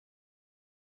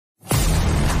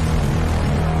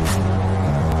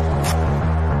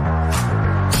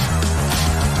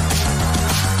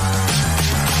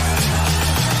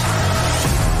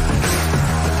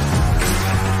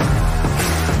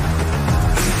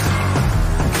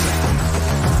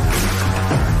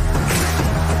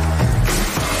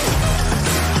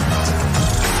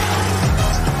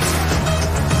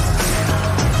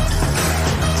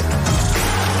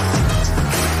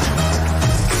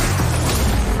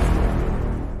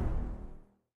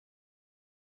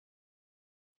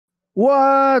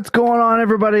What's going on,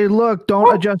 everybody? Look,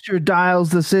 don't adjust your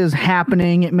dials. This is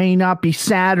happening. It may not be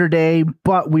Saturday,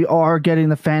 but we are getting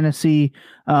the fantasy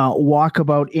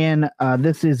walkabout in.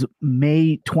 This is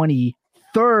May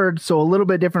 23rd, so a little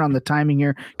bit different on the timing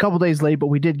here. A couple days late, but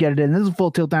we did get it in. This is a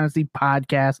Full Tilt Dynasty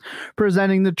podcast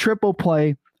presenting the Triple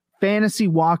Play Fantasy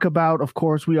Walkabout. Of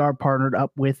course, we are partnered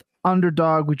up with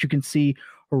Underdog, which you can see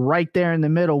right there in the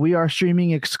middle. We are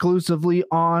streaming exclusively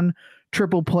on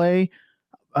Triple Play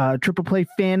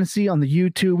Fantasy on the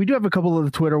YouTube. We do have a couple of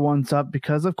the Twitter ones up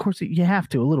because, of course, you have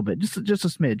to a little bit, just a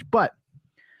smidge. But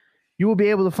you will be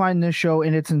able to find this show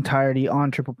in its entirety on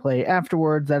Triple Play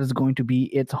afterwards. That is going to be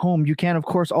its home. You can, of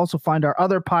course, also find our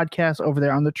other podcasts over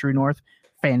there on the True North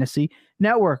Fantasy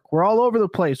Network. We're all over the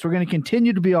place. We're going to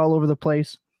continue to be all over the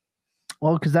place.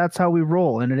 Well, because that's how we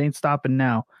roll, and it ain't stopping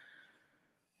now.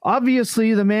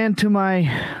 Obviously, the man to my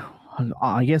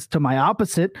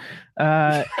opposite,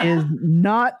 is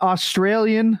not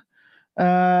Australian.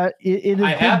 I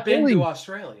have been to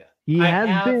Australia.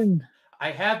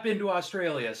 I have been to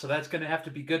Australia, so that's going to have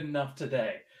to be good enough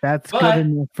today. That's good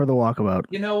enough for the walkabout.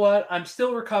 You know what? I'm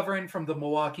still recovering from the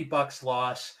Milwaukee Bucks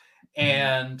loss,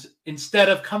 and instead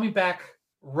of coming back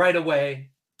right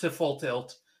away to Full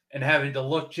Tilt and having to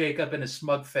look Jacob in his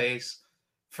smug face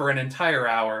for an entire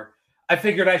hour, I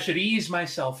figured I should ease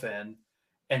myself in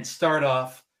and start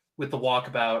off with the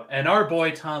walkabout. And our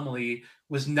boy Tom Lee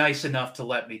was nice enough to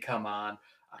let me come on.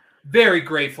 Very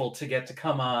grateful to get to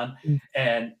come on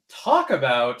and talk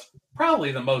about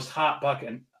probably the most hot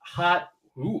button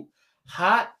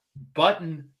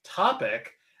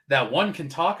topic that one can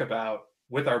talk about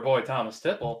with our boy Thomas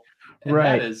Tipple. And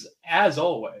that is, as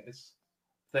always,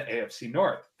 the AFC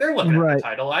North. They're looking at the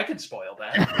title. I can spoil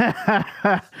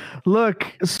that. Look,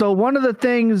 so one of the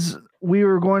things we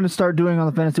were going to start doing on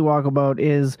the Fantasy Walkabout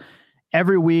is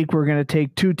every week we're going to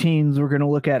take two teams. We're going to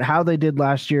look at how they did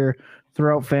last year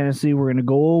throughout fantasy. We're going to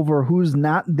go over who's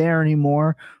not there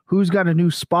anymore, who's got a new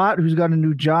spot, who's got a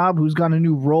new job, who's got a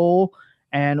new role,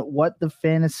 and what the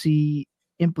fantasy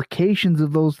implications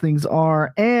of those things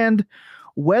are, and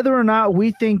whether or not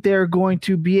we think they're going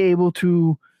to be able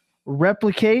to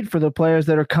replicate for the players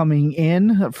that are coming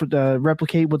in,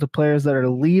 replicate with the players that are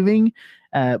leaving,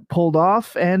 pulled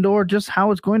off, and or just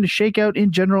how it's going to shake out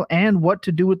in general and what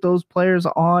to do with those players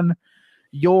on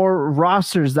your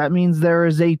rosters. That means there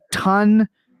is a ton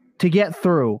to get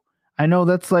through. I know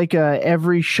that's like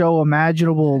every show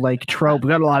imaginable, like trope. We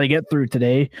got a lot to get through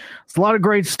today. There's a lot of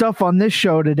great stuff on this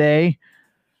show today.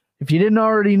 If you didn't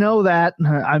already know that,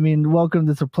 I mean, welcome.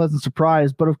 That's a pleasant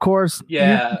surprise. But of course,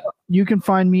 you can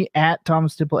find me at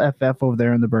Thomas Tipple FF over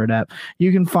there in the Bird app.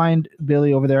 You can find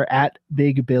Billy over there at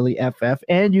Big Billy FF,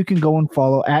 and you can go and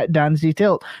follow at Dynasty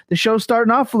Tilt. The show's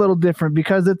starting off a little different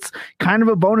because it's kind of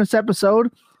a bonus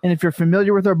episode. And if you're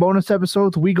familiar with our bonus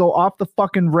episodes, we go off the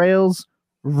fucking rails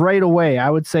right away. I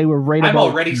would say we're right. I'm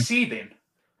already seething.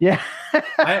 Yeah,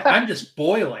 I'm just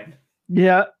boiling.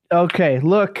 Yeah. Okay.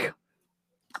 Look.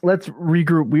 Let's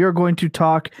regroup. We are going to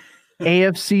talk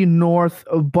AFC North,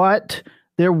 but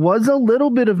there was a little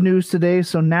bit of news today,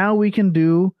 so now we can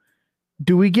do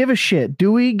we give a shit?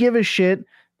 Do we give a shit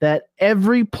that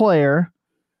every player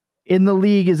in the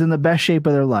league is in the best shape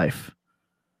of their life?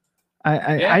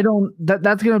 I don't.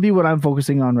 That's going to be what I'm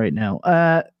focusing on right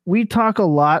now. We talk a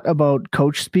lot about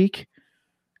coach speak,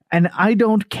 and I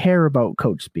don't care about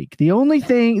coach speak. The only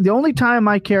time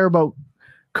I care about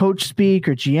coach speak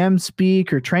or GM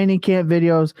speak or training camp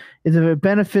videos is if it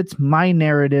benefits my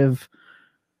narrative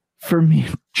for me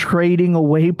trading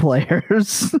away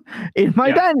players in my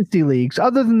dynasty leagues.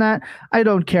 Other than that, I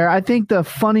don't care. I think the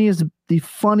funniest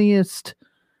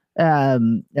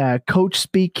coach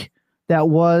speak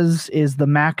that is the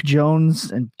Mac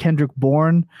Jones and Kendrick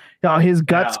Bourne. Oh, his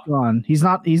guts gone. He's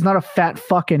not a fat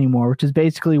fuck anymore, which is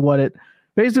basically what it was.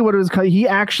 He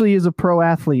actually is a pro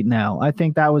athlete now. I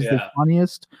think that was the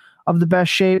funniest of the best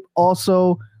shape.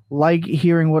 Also, like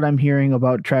hearing what I'm hearing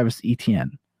about Travis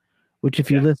Etienne, which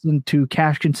if you listen to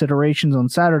Cash Considerations on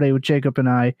Saturday with Jacob and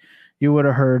I, you would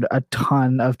have heard a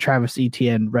ton of Travis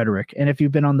Etienne rhetoric. And if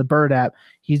you've been on the Bird app,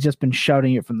 he's just been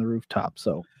shouting it from the rooftop.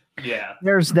 So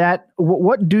there's that.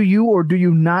 What do you or do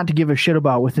you not give a shit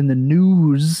about within the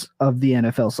news of the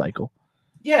NFL cycle?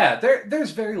 Yeah, there's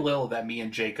very little that me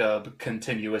and Jacob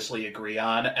continuously agree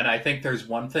on, and I think there's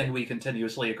one thing we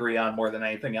continuously agree on more than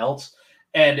anything else,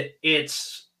 and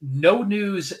it's no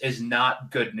news is not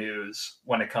good news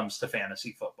when it comes to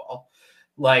fantasy football.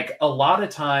 Like, a lot of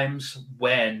times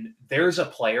when there's a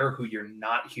player who you're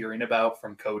not hearing about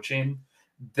from coaching,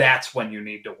 that's when you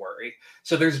need to worry.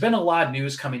 So there's been a lot of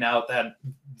news coming out that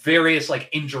various like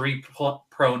injury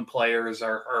prone players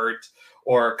are hurt,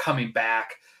 or coming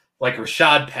back. Like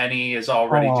Rashad Penny is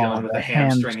already dealing with a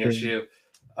hamstring issue.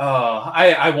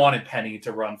 I wanted Penny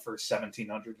to run for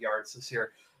 1,700 yards this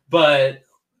year. But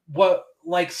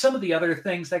like some of the other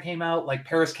things that came out, like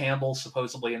Paris Campbell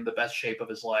supposedly in the best shape of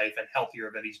his life and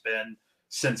healthier than he's been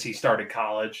since he started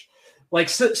college. Like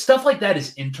stuff like that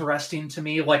is interesting to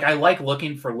me. Like I like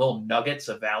looking for little nuggets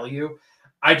of value.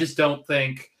 I just don't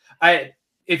think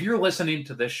if you're listening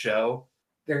to this show,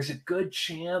 there's a good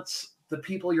chance the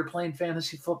people you're playing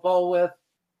fantasy football with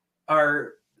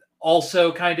are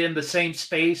also kind of in the same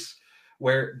space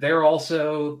where they're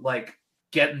also like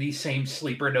getting these same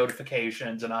sleeper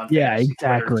notifications and on fantasy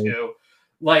Twitter too.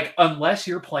 Like, unless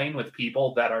you're playing with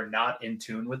people that are not in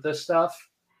tune with this stuff,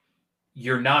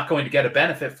 you're not going to get a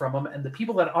benefit from them. And the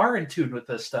people that are in tune with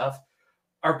this stuff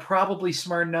are probably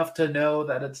smart enough to know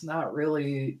that it's not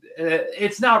really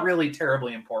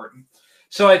terribly important.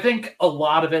 So I think a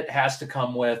lot of it has to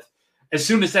come with, as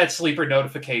soon as that sleeper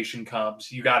notification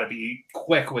comes, you got to be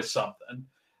quick with something.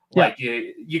 Like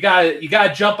you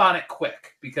gotta jump on it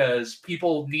quick, because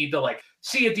people need to like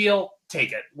see a deal,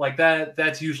 take it. Like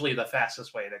that's usually the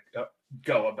fastest way to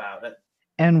go about it.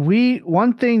 And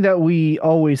one thing that we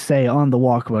always say on the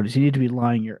Walkabout is you need to be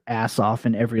lying your ass off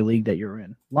in every league that you're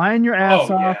in. Lying your ass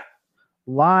off. Yeah.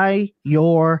 Lie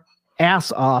your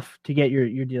ass off to get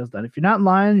your deals done. If you're not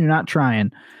lying, you're not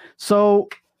trying. So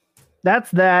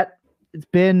that's that.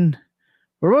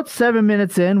 We're about 7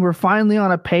 minutes in. We're finally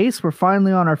on a pace. We're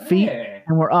finally on our feet,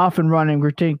 and we're off and running. We're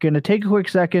going to take a quick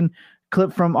second,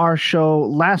 clip from our show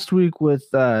last week with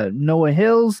Noah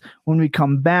Hills. When we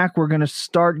come back, we're going to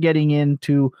start getting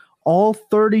into all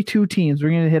 32 teams. We're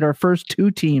going to hit our first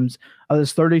 2 teams of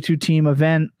this 32-team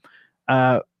event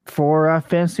for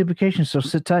fantasy implications, so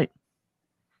sit tight.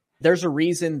 There's a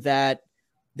reason that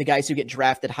the guys who get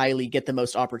drafted highly get the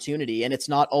most opportunity. And it's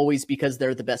not always because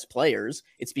they're the best players.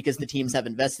 It's because the teams have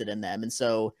invested in them. And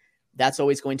so that's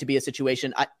always going to be a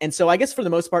situation. And so I guess for the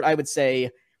most part, I would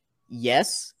say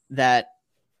yes, that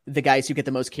the guys who get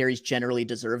the most carries generally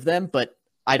deserve them, but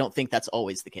I don't think that's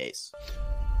always the case.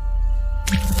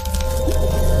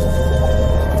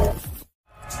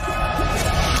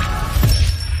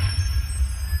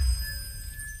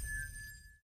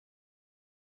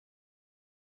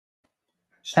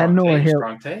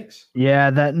 Strong takes. Yeah,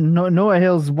 Noah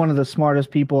Hill's one of the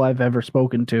smartest people I've ever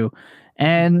spoken to,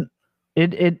 and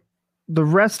the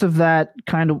rest of that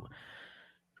kind of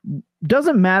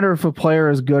doesn't matter if a player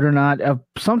is good or not.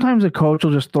 Sometimes a coach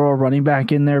will just throw a running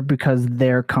back in there because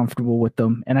they're comfortable with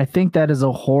them, and I think that is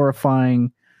a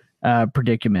horrifying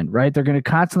predicament. Right? They're going to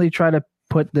constantly try to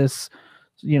put this,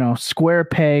 square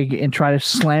peg and try to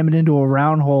slam it into a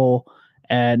round hole.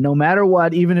 And no matter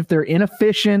what, even if they're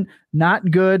inefficient,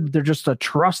 not good, they're just a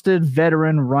trusted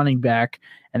veteran running back,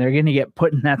 and they're going to get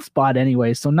put in that spot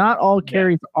anyway. So not all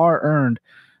carries are earned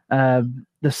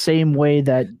the same way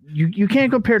that you can't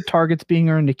compare targets being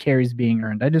earned to carries being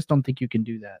earned. I just don't think you can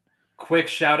do that. Quick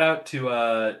shout out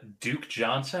to Duke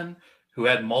Johnson, who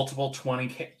had multiple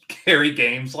 20-carry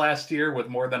games last year with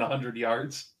more than 100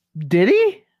 yards. Did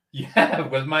he? Yeah,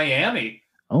 with Miami.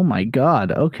 Oh my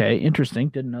God. Okay. Interesting.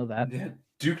 Didn't know that. Yeah.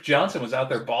 Duke Johnson was out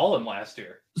there balling last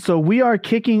year. So we are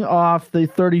kicking off the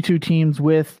 32 teams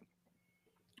with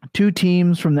 2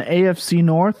 teams from the AFC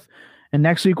North. And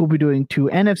next week we'll be doing 2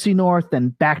 NFC North, then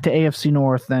back to AFC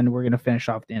North. Then we're going to finish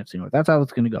off the NFC North. That's how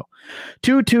it's going to go.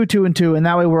 2, 2, 2, and 2. And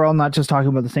that way we're all not just talking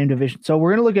about the same division. So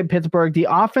we're going to look at Pittsburgh. The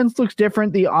offense looks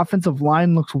different. The offensive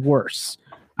line looks worse.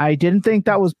 I didn't think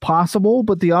that was possible,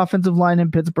 but the offensive line in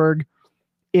Pittsburgh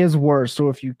is worse. So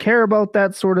if you care about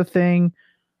that sort of thing,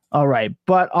 all right.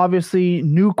 But obviously,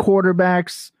 new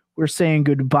quarterbacks, we're saying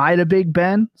goodbye to Big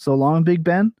Ben. So long, Big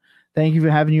Ben. Thank you for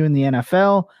having you in the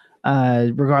NFL.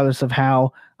 Regardless of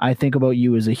how I think about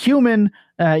you as a human,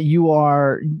 you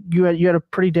had a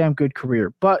pretty damn good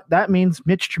career. But that means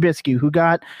Mitch Trubisky, who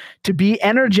got to be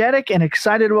energetic and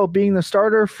excited about being the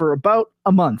starter for about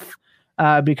a month,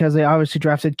 because they obviously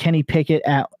drafted Kenny Pickett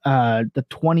at the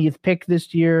 20th pick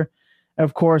this year.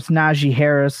 Of course, Najee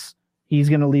Harris, he's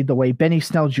going to lead the way. Benny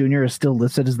Snell Jr. is still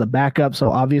listed as the backup,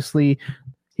 so obviously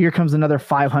here comes another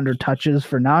 500 touches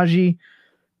for Najee.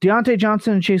 Deontay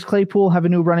Johnson and Chase Claypool have a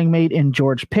new running mate in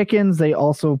George Pickens. They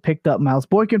also picked up Miles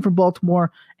Boykin from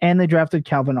Baltimore, and they drafted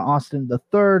Calvin Austin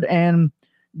III and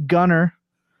Gunnar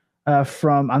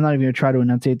from, I'm not even going to try to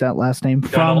enunciate that last name.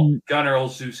 Gunnar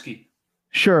Olszewski.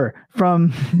 Sure.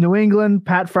 From New England,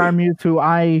 Pat Freiermuth, who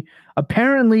I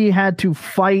apparently had to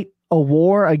fight a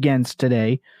war against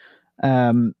today.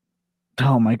 Oh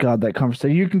my God, that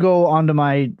conversation. You can go onto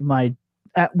my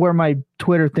at where my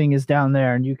Twitter thing is down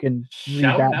there, and you can read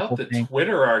that Shouting out whole the thing.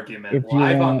 Twitter argument If you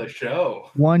live on want. the show.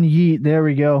 One yeet. There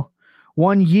we go.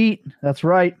 One yeet. That's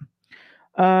right.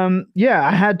 Yeah,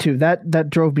 I had to. That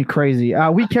drove me crazy.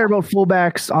 We care about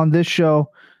fullbacks on this show.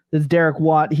 This is Derek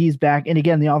Watt. He's back. And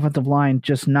again, the offensive line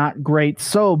just not great.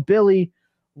 So, Billy,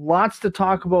 lots to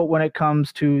talk about when it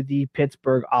comes to the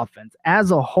Pittsburgh offense.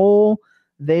 As a whole,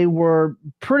 they were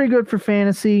pretty good for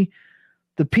fantasy.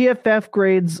 The PFF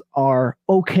grades are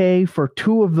okay for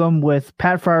two of them, with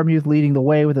Pat Freiermuth leading the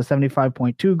way with a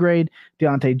 75.2 grade.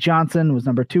 Deontay Johnson was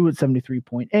number 2 at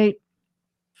 73.8.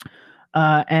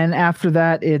 And after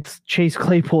that, it's Chase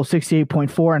Claypool,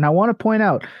 68.4. And I want to point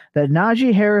out that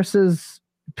Najee Harris's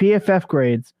PFF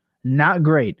grades, not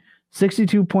great.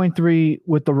 62.3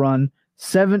 with the run,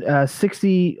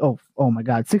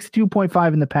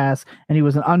 62.5 in the pass, and he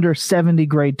was an under 70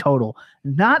 grade total.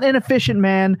 Not an efficient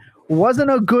man,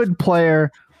 wasn't a good player,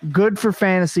 good for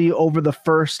fantasy over the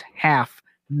first half,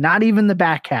 not even the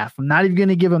back half. I'm not even going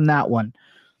to give him that one.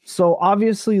 So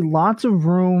obviously lots of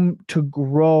room to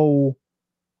grow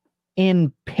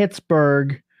in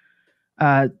Pittsburgh.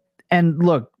 And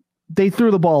look, they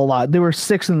threw the ball a lot. They were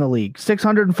 6th in the league,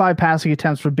 605 passing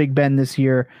attempts for Big Ben this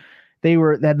year. They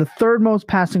had the 3rd most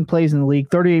passing plays in the league,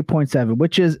 38.7,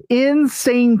 which is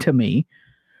insane to me.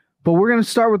 But we're going to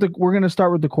start with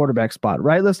the quarterback spot,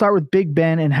 right? Let's start with Big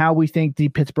Ben and how we think the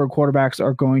Pittsburgh quarterbacks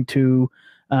are going to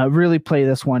really play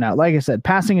this one out. Like I said,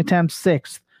 passing attempts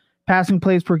 6th, passing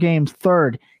plays per game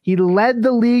 3rd. He led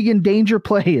the league in danger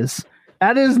plays.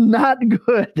 That is not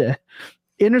good.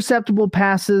 Interceptable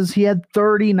passes, he had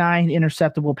 39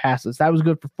 interceptable passes. That was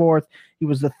good for 4th. He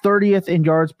was the 30th in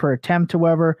yards per attempt,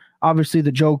 however. Obviously,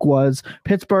 the joke was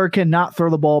Pittsburgh cannot throw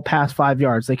the ball past 5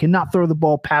 yards. They cannot throw the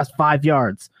ball past 5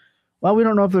 yards. Well, we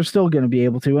don't know if they're still going to be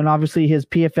able to. And obviously, his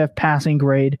PFF passing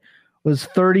grade was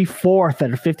 34th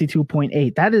at a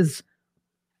 52.8. That is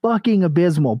fucking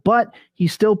abysmal. But he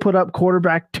still put up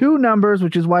quarterback 2 numbers,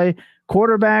 which is why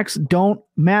quarterbacks don't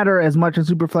matter as much in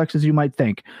Superflex as you might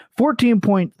think.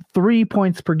 14.3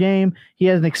 points per game. He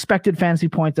has an expected fantasy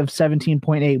points of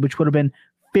 17.8, which would have been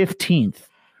 15th.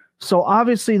 So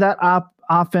obviously that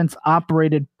offense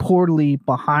operated poorly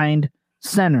behind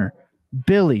center.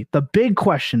 Billy, the big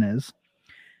question is,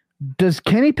 does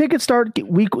Kenny Pickett start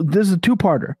week? This is a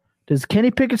 2-parter. Does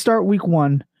Kenny Pickett start week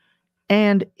 1?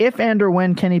 And if and or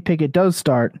when Kenny Pickett does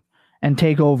start and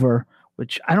take over,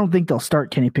 which I don't think they'll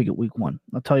start Kenny Pickett week 1.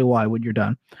 I'll tell you why when you're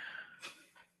done.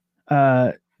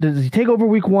 Does he take over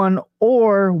week 1,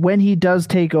 or when he does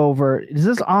take over, does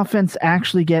this offense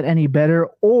actually get any better?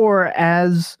 Or,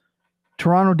 as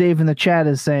Toronto Dave in the chat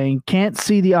is saying, can't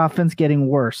see the offense getting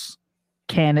worse.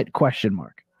 Can it? ?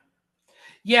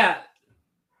 Yeah.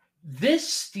 This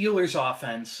Steelers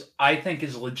offense, I think,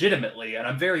 is legitimately, and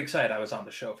I'm very excited I was on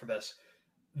the show for this,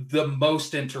 the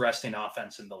most interesting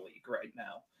offense in the league right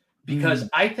now. Because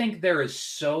I think there is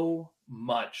so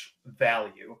much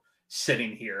value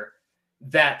sitting here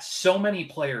that so many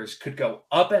players could go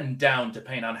up and down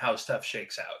depending on how stuff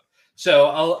shakes out. So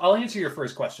I'll answer your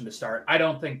first question to start. I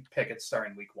don't think Pickett's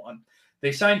starting week 1.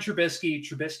 They signed Trubisky.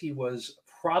 Trubisky was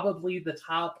probably the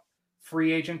top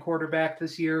free agent quarterback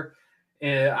this year.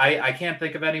 I can't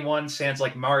think of anyone. Sounds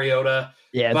like Mariota.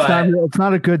 Yeah, it's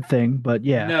not a good thing, but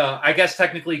yeah. No, I guess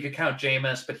technically you could count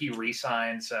Jameis, but he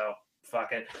re-signed, so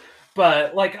fuck it.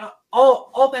 But like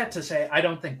all that to say, I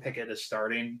don't think Pickett is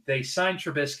starting. They signed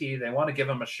Trubisky. They want to give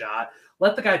him a shot.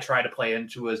 Let the guy try to play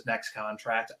into his next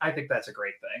contract. I think that's a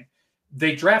great thing.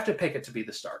 They drafted Pickett to be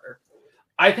the starter.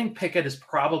 I think Pickett is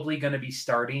probably going to be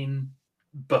starting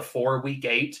before week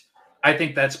 8. I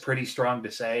think that's pretty strong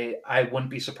to say. I wouldn't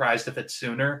be surprised if it's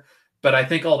sooner, but I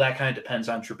think all that kind of depends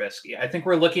on Trubisky. I think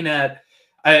we're looking at,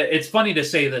 it's funny to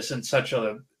say this in such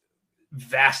a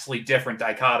vastly different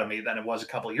dichotomy than it was a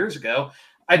couple of years ago.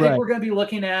 I think we're going to be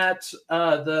looking at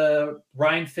the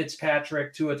Ryan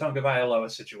Fitzpatrick to a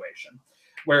Tagovailoa situation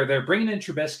where they're bringing in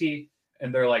Trubisky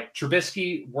and they're like,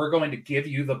 Trubisky, we're going to give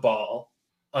you the ball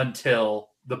until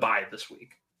the bye this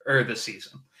week or this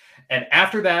season. And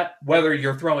after that, whether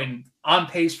you're throwing on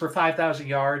pace for 5,000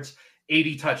 yards,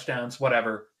 80 touchdowns,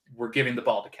 whatever, we're giving the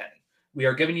ball to Kenny. We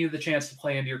are giving you the chance to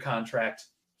play into your contract.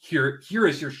 Here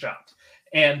is your shot.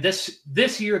 And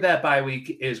this year, that bye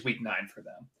week is week 9 for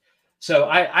them. So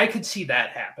I could see that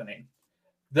happening.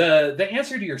 The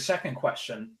answer to your second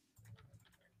question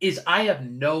is I have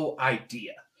no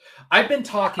idea. I've been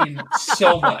talking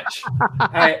so much.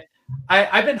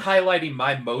 I've been highlighting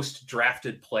my most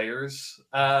drafted players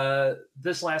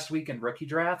this last week in rookie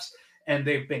drafts, and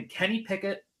they've been Kenny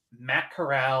Pickett, Matt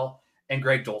Corral, and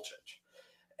Greg Dulcich.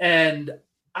 And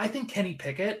I think Kenny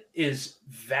Pickett is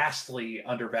vastly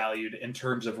undervalued in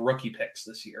terms of rookie picks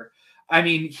this year. I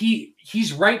mean,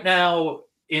 he's right now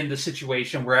in the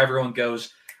situation where everyone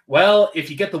goes, well, if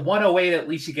you get the 108, at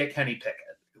least you get Kenny Pickett,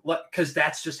 because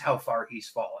that's just how far he's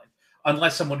fallen,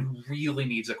 unless someone who really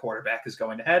needs a quarterback is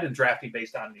going ahead and drafting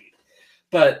based on need.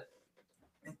 But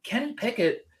Kenny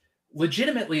Pickett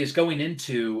legitimately is going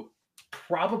into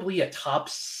probably a top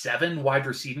 7 wide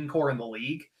receiving core in the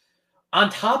league, on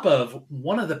top of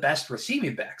one of the best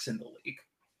receiving backs in the league.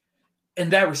 And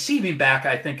that receiving back,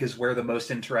 I think, is where the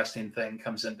most interesting thing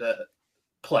comes into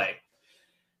play.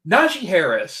 Najee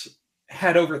Harris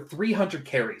had over 300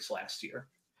 carries last year.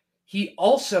 He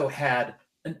also had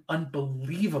an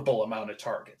unbelievable amount of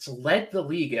targets, led the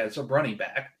league as a running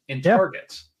back in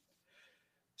targets.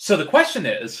 So the question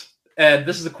is, and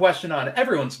this is a question on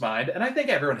everyone's mind, and I think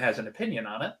everyone has an opinion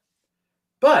on it,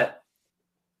 but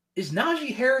is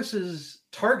Najee Harris's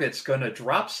targets going to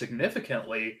drop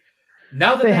significantly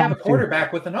now that they have a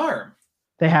quarterback with an arm?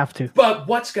 They have to. But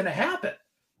what's going to happen?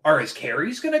 Are his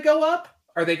carries going to go up?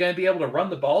 Are they going to be able to run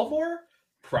the ball more?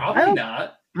 Probably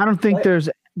not. I don't think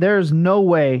there's no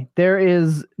way. There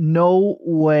is no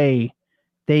way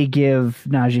they give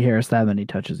Najee Harris that many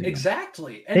touches again.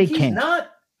 Exactly. And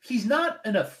he's not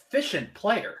an efficient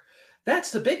player.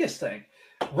 That's the biggest thing.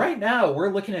 Right now,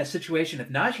 we're looking at a situation, if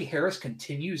Najee Harris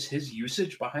continues his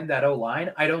usage behind that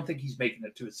O-line, I don't think he's making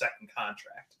it to a second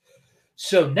contract.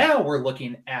 So now we're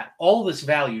looking at all this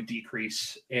value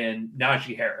decrease in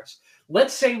Najee Harris.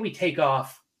 Let's say we take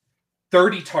off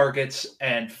 30 targets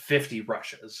and 50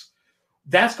 rushes.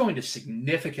 That's going to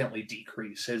significantly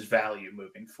decrease his value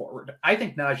moving forward. I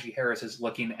think Najee Harris is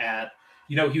looking at,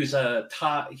 he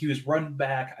was run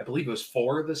back, I believe it was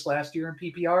 4 this last year in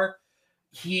PPR.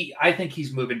 I think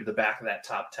he's moving to the back of that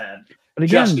top 10. But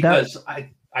again, just because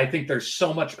I think there's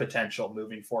so much potential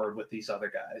moving forward with these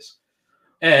other guys.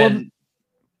 And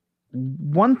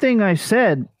one thing I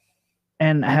said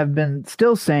and have been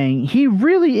still saying, he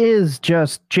really is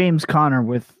just James Conner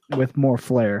with more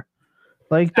flair.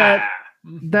 Like that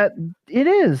it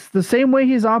is the same way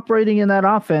he's operating in that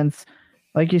offense.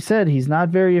 Like you said, he's not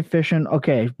very efficient.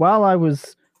 Okay, while I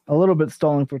was a little bit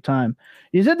stalling for time,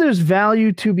 you said there's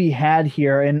value to be had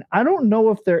here, and I don't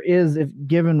know if there is, if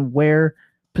given where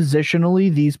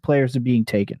positionally these players are being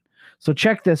taken. So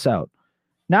check this out.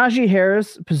 Najee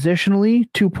Harris, positionally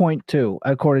 2.2,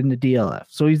 according to DLF.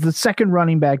 So he's the second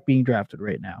running back being drafted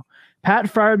right now. Pat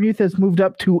Freiermuth has moved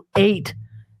up to 8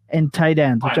 in tight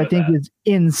ends, which I think is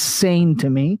insane to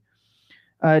me.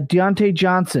 Deontay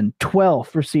Johnson,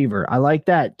 12th receiver. I like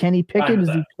that. Kenny Pickett is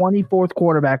the 24th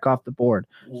quarterback off the board.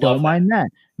 Don't mind that.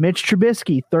 Mitch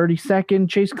Trubisky, 32nd.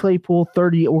 Chase Claypool,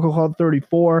 30. We'll call it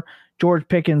 34. George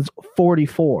Pickens,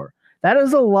 44. That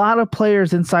is a lot of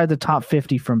players inside the top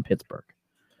 50 from Pittsburgh.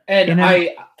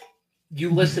 And you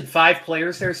listed 5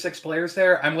 players there, 6 players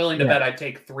there. I'm willing to bet I'd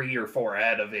take 3 or 4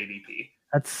 ahead of ADP.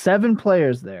 That's 7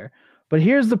 players there. But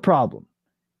here's the problem.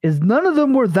 Is none of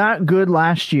them were that good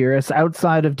last year as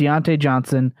outside of Deontay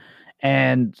Johnson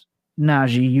and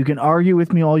Najee. You can argue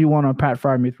with me all you want on Pat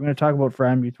Freiermuth. We're going to talk about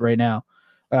Freiermuth right now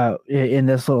in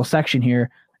this little section here.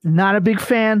 Not a big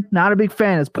fan.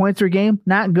 His points per game,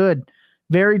 not good.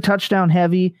 Very touchdown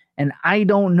heavy, and I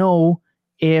don't know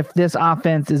if this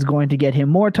offense is going to get him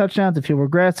more touchdowns, if he'll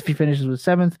regress, if he finishes with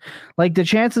 7th. Like the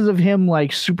chances of him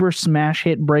like super smash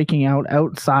hit breaking out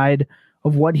outside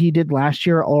of what he did last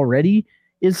year already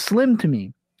is slim to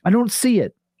me. I don't see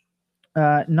it.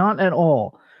 Not at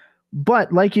all.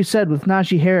 But like you said with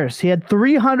Najee Harris, he had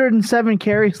 307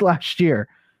 carries last year,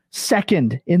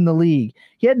 second in the league.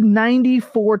 He had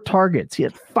 94 targets. He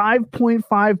had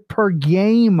 5.5 per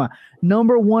game.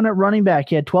 Number 1 at running back.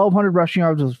 He had 1,200 rushing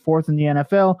yards, was 4th in the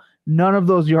NFL. None of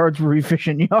those yards were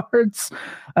efficient yards.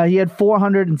 He had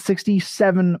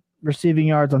 467 receiving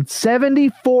yards on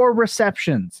 74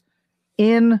 receptions.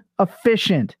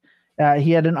 Inefficient.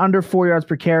 He had an under 4 yards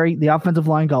per carry. The offensive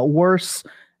line got worse.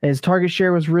 His target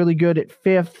share was really good at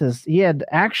 5th. He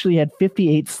had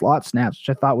 58 slot snaps,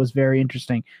 which I thought was very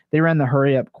interesting. They ran the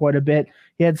hurry up quite a bit.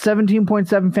 He had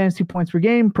 17.7 fantasy points per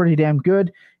game, pretty damn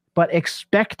good, but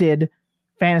expected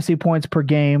fantasy points per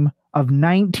game of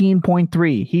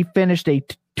 19.3. He finished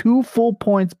 2 full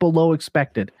points below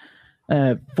expected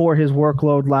for his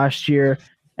workload last year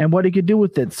and what he could do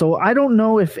with it. So I don't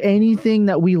know if anything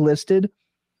that we listed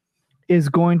is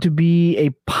going to be a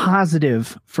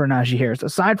positive for Najee Harris,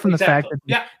 aside from the fact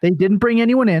that they didn't bring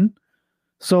anyone in.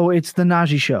 So it's the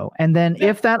Najee show. And then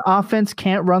if that offense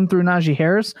can't run through Najee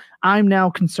Harris, I'm now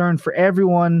concerned for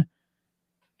everyone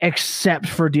except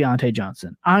for Deontay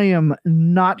Johnson. I am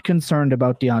not concerned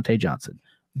about Deontay Johnson.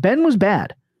 Ben was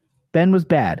bad. Ben was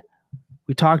bad.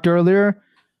 We talked earlier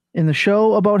in the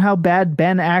show about how bad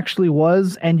Ben actually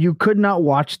was, and you could not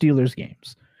watch Steelers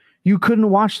games. You couldn't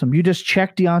watch them. You just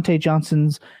checked Deontay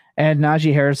Johnson's and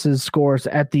Najee Harris's scores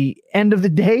at the end of the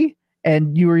day,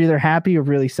 and you were either happy or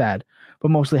really sad,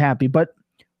 but mostly happy. But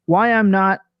why I'm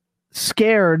not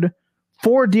scared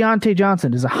for Deontay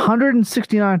Johnson is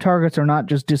 169 targets are not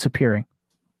just disappearing.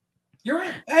 You're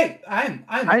right. Hey, I'm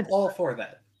all for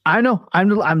that. I know. I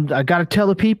got to tell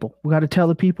the people. We got to tell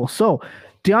the people. So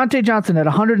Deontay Johnson had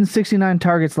 169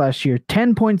 targets last year,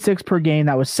 10.6 per game.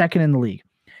 That was second in the league.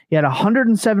 He had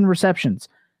 107 receptions.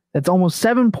 That's almost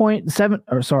 7.7.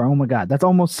 Or sorry, oh my God, that's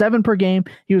almost 7 per game.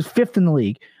 He was fifth in the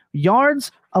league.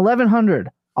 Yards, 1,100.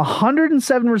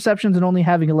 107 receptions and only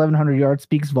having 1,100 yards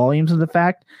speaks volumes of the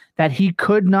fact that he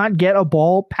could not get a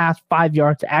ball past 5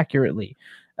 yards accurately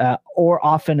or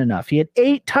often enough. He had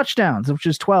 8 touchdowns, which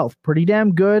is 12. Pretty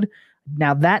damn good.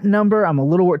 Now that number, I'm a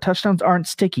little worried. Touchdowns aren't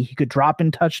sticky. He could drop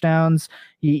in touchdowns.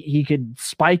 He could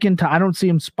spike into. I don't see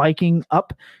him spiking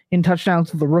up in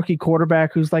touchdowns with a rookie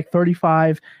quarterback who's like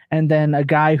 35, and then a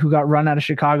guy who got run out of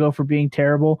Chicago for being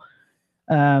terrible,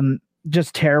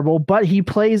 just terrible. But he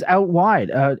plays out wide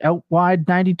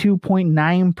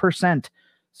 92.9%.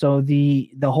 So the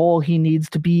whole he needs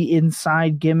to be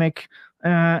inside gimmick,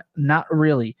 not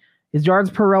really. His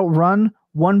yards per route run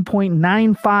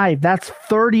 1.95. That's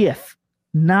 30th.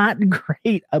 Not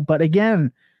great, but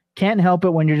again, can't help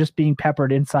it when you're just being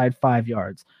peppered inside 5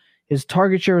 yards. His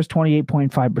target share is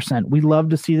 28.5%. We love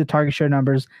to see the target share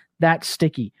numbers that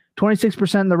sticky.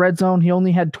 26% in the red zone. He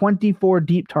only had 24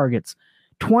 deep targets.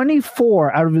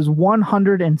 24 out of his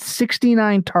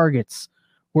 169 targets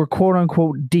were quote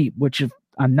unquote deep, which, if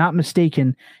I'm not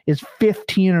mistaken, is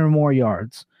 15 or more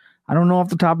yards. I don't know off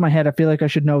the top of my head. I feel like I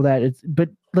should know that. But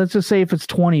let's just say if it's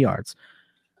 20 yards.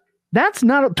 That's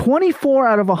not 24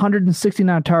 out of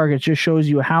 169 targets just shows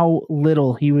you how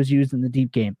little he was used in the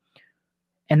deep game.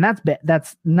 And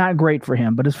that's not great for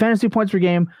him. But his fantasy points per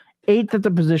game, 8th at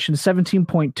the position,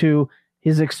 17.2.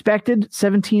 His expected,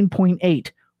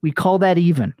 17.8. We call that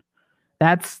even.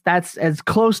 That's as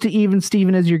close to even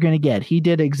Steven as you're going to get. He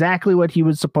did exactly what he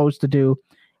was supposed to do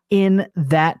in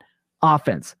that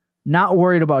offense. Not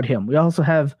worried about him. We also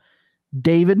have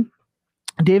David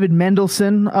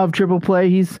Mendelson of Triple Play.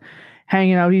 He's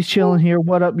hanging out. He's chilling here.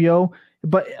 What up, yo?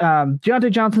 But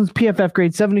Deontay Johnson's PFF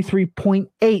grade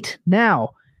 73.8.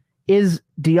 Now, is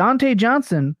Deontay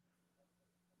Johnson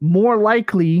more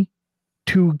likely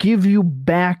to give you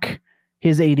back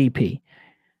his ADP?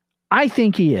 I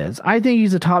think he is. I think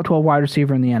he's a top 12 wide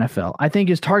receiver in the NFL. I think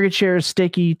his target share is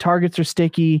sticky. Targets are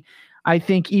sticky. I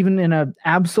think even in an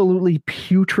absolutely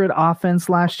putrid offense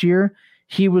last year,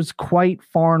 he was quite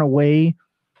far and away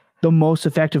the most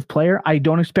effective player. I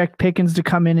don't expect Pickens to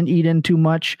come in and eat in too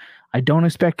much. I don't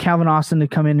expect Calvin Austin to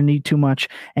come in and eat too much.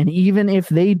 And even if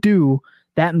they do,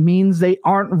 that means they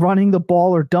aren't running the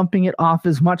ball or dumping it off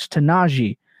as much to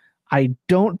Najee. I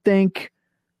don't think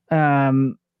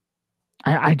I'm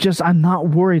not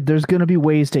worried. There's going to be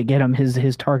ways to get him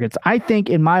his targets. I think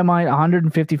in my mind,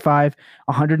 155,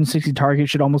 160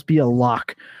 targets should almost be a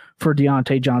lock for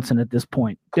Deontay Johnson at this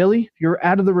point. Billy, if you're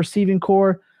out of the receiving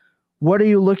core, what are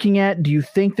you looking at? Do you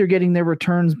think they're getting their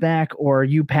returns back, or are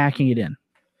you packing it in?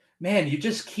 Man, you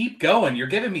just keep going. You're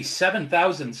giving me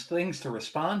 7,000 things to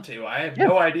respond to. I have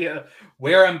no idea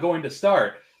where I'm going to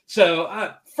start.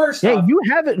 So first off, you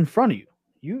have it in front of you.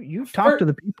 You've talked to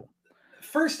the people.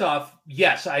 First off,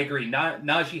 yes, I agree.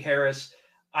 Najee Harris,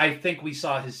 I think we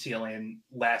saw his ceiling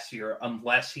last year,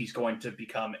 unless he's going to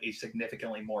become a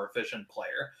significantly more efficient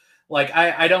player. Like,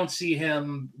 I don't see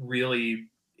him really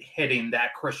hitting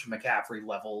that Christian McCaffrey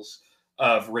levels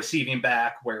of receiving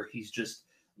back where he's just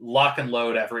lock and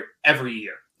load every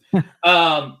year.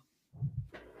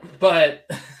 But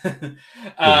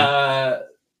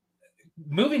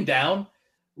moving down,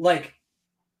 like,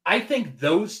 I think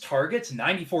those targets,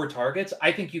 94 targets,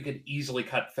 I think you could easily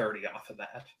cut 30 off of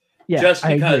that. Yeah, just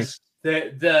because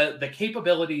the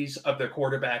capabilities of the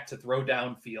quarterback to throw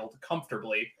downfield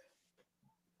comfortably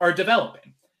are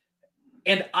developing.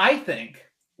 And I think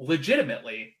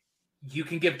legitimately you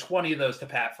can give 20 of those to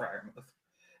Pat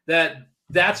Freiermuth.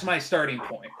 That's my starting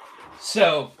point.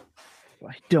 So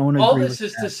I don't agree. All this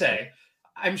is to say,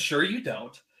 I'm sure you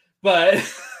don't, but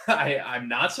I'm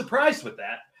not surprised with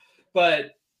that.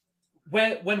 But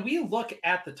when we look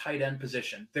at the tight end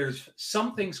position, there's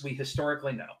some things we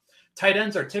historically know. Tight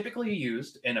ends are typically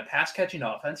used in a pass-catching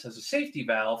offense as a safety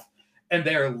valve, and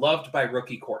they are loved by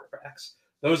rookie quarterbacks.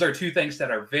 Those are two things that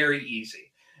are very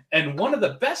easy. And one of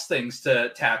the best things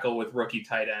to tackle with rookie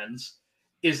tight ends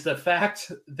is the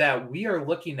fact that we are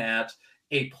looking at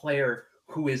a player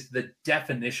who is the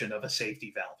definition of a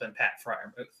safety valve in Pat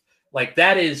Freiermuth. Like,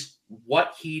 that is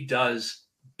what he does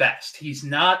best. He's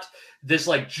not this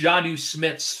like Jonnu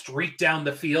Smith streak down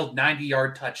the field,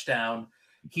 90-yard touchdown.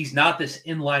 He's not this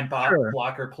inline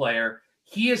blocker player.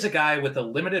 He is a guy with a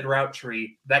limited route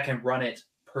tree that can run it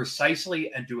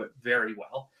precisely and do it very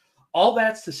well. All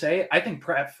that's to say, I think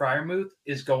Pat Freiermuth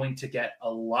is going to get a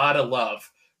lot of love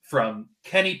from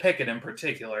Kenny Pickett in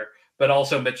particular, but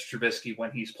also Mitch Trubisky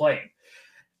when he's playing.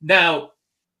 Now,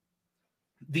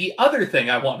 the other thing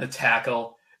I want to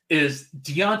tackle is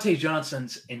Deontay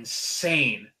Johnson's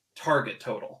insane target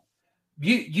total.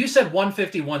 You said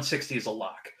 150, 160 is a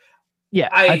lock. Yeah,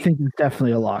 I think it's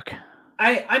definitely a lock.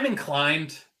 I'm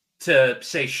inclined to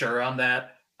say sure on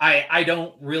that. I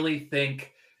don't really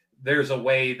think there's a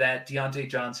way that Deontay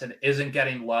Johnson isn't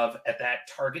getting love at that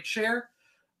target share.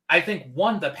 I think,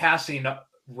 the passing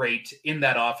rate in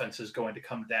that offense is going to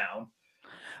come down,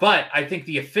 but I think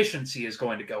the efficiency is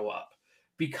going to go up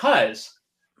because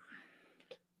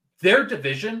their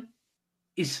division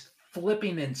is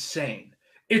flipping insane.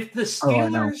 If the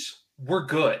Steelers were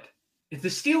good,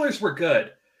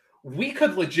 we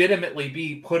could legitimately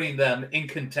be putting them in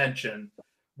contention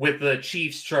with the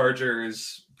Chiefs,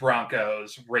 Chargers,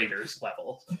 Broncos, Raiders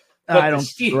level. I don't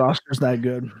think the roster's that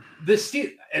good.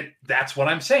 That's what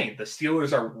I'm saying. The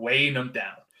Steelers are weighing them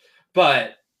down.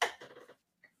 But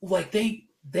like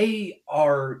they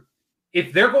are,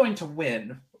 if they're going to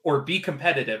win or be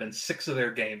competitive in 6 of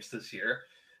their games this year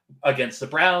against the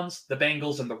Browns, the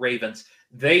Bengals, and the Ravens,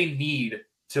 they need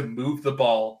to move the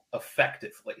ball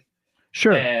effectively.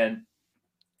 Sure. And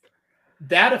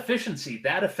that efficiency,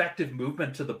 that effective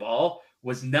movement to the ball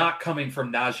was not coming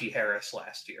from Najee Harris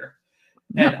last year.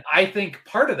 No. And I think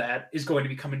part of that is going to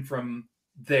be coming from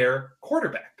their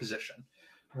quarterback position,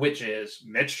 which is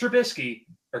Mitch Trubisky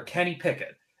or Kenny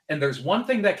Pickett. And there's one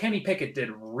thing that Kenny Pickett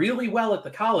did really well at the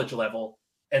college level,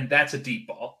 and that's a deep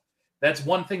ball. That's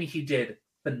one thing he did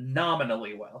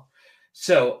phenomenally well.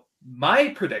 So my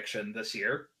prediction this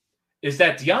year is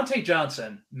that Deontay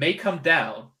Johnson may come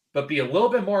down, but be a little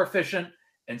bit more efficient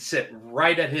and sit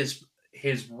right at his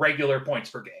regular points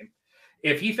per game.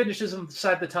 If he finishes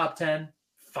inside the top 10,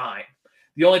 fine.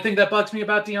 The only thing that bugs me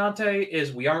about Deontay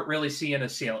is we aren't really seeing a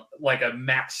ceiling, like a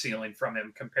max ceiling from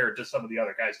him compared to some of the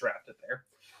other guys drafted there.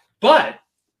 But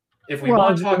if we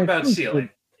want to talk about ceiling,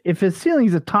 if his ceiling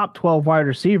is a top 12 wide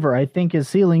receiver, I think his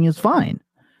ceiling is fine.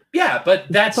 Yeah, but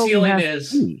that ceiling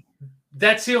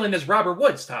is Robert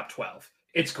Woods' top 12.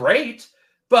 It's great,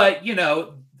 but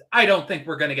I don't think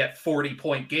we're going to get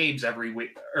 40-point games every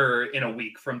week or in a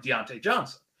week from Deontay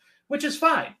Johnson, which is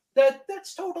fine.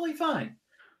 That's totally fine.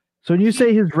 So when you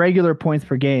say his regular points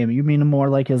per game, you mean more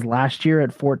like his last year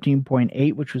at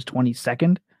 14.8, which was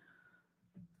 22nd?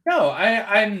 No,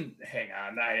 hang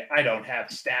on. I don't have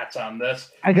stats on this.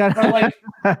 I got like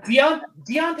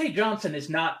Deontay Johnson is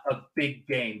not a big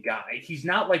game guy. He's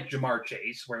not like Jamar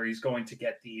Chase, where he's going to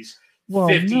get these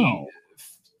 50. No.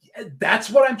 That's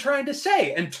what I'm trying to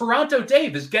say. And Toronto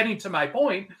Dave is getting to my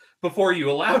point before you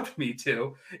allowed me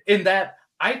to, in that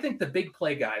I think the big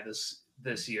play guy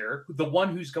this year, the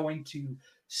one who's going to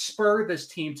spur this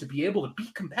team to be able to be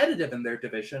competitive in their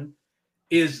division,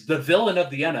 is the villain of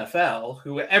the NFL,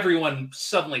 who everyone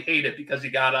suddenly hated because he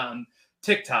got on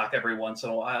TikTok every once in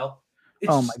a while.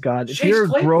 Oh my God. If you're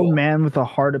a grown man with a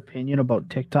hard opinion about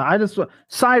TikTok,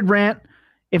 side rant.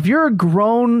 If you're a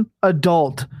grown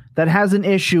adult that has an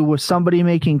issue with somebody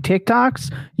making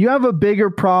TikToks, you have a bigger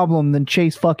problem than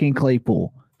Chase fucking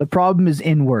Claypool. The problem is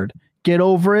inward. Get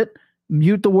over it.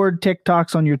 Mute the word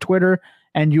TikToks on your Twitter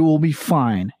and you will be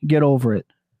fine. Get over it.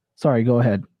 Sorry, go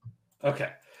ahead. Okay.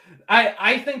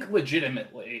 I think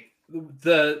legitimately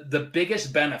the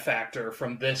biggest benefactor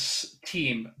from this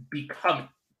team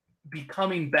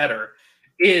becoming better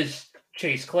is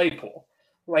Chase Claypool.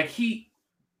 Like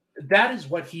that is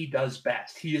what he does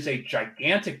best. He is a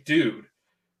gigantic dude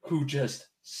who just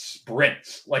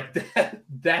sprints. Like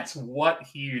that's what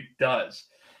he does.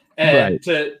 And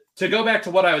right. To go back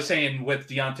to what I was saying with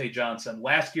Deontay Johnson,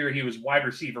 last year he was wide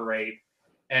receiver 8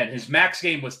 and his max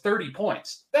game was 30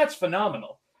 points. That's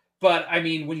phenomenal. But I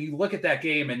mean, when you look at that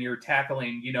game and you're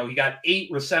tackling, he got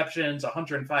 8 receptions,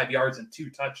 105 yards, and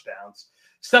 2 touchdowns.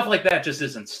 Stuff like that just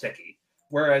isn't sticky.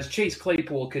 Whereas Chase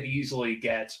Claypool could easily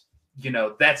get,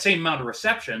 that same amount of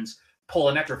receptions, pull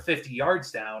an extra 50 yards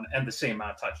down, and the same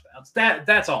amount of touchdowns.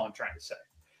 That's all I'm trying to say.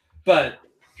 But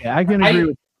yeah, I can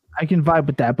agree. I can vibe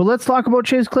with that. But let's talk about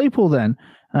Chase Claypool then.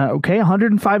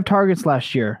 105 targets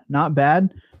last year, not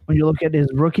bad. When you look at his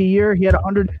rookie year, he had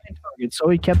 109 targets, so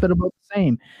he kept it about the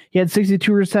same. He had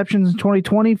 62 receptions in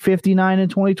 2020, 59 in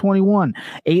 2021,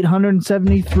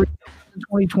 873 in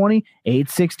 2020,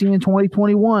 860 in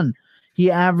 2021. He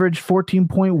averaged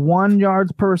 14.1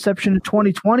 yards per reception in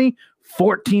 2020,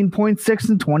 14.6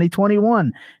 in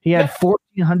 2021. He had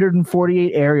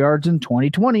 1,448 air yards in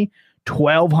 2020,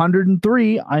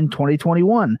 1,203 in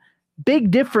 2021.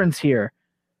 Big difference here,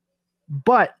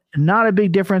 but not a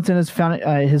big difference in his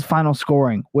final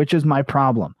scoring, which is my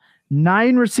problem.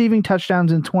 9 receiving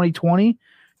touchdowns in 2020,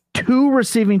 2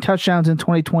 receiving touchdowns in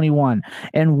 2021.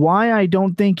 And why I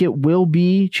don't think it will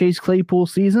be Chase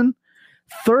Claypool's season,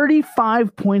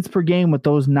 35 points per game with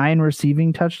those 9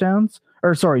 receiving touchdowns.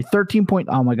 Or sorry, 13 point.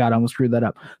 Oh my God, I almost screwed that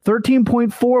up.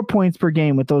 13.4 points per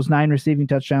game with those 9 receiving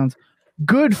touchdowns.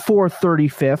 Good for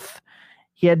 35th.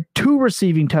 He had 2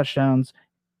 receiving touchdowns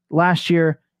last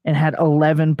year and had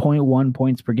 11.1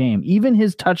 points per game. Even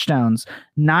his touchdowns,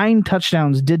 9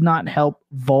 touchdowns, did not help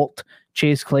vault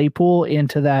Chase Claypool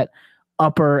into that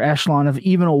upper echelon of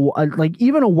even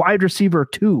a wide receiver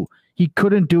 2. He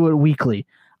couldn't do it weekly.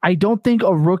 I don't think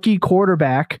a rookie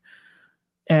quarterback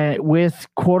with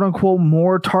quote unquote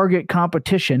more target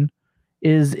competition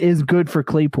is good for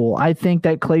Claypool. I think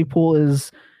that Claypool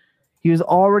he was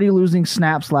already losing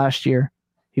snaps last year.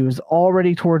 He was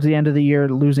already towards the end of the year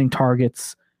losing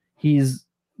targets. He's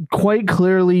quite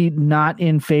clearly not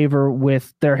in favor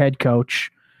with their head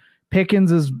coach.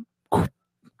 Pickens is,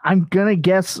 I'm going to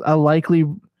guess, a likely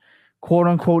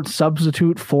quote-unquote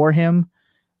substitute for him.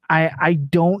 I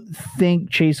don't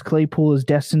think Chase Claypool is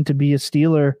destined to be a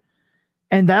Steeler,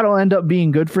 and that'll end up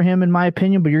being good for him in my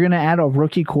opinion, but you're going to add a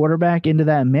rookie quarterback into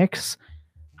that mix.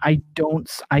 I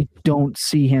don't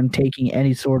see him taking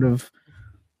any sort of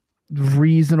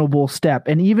reasonable step.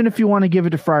 And even if you want to give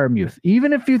it to Freiermuth,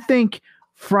 even if you think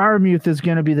Freiermuth is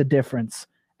going to be the difference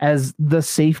as the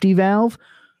safety valve,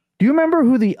 do you remember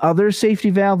who the other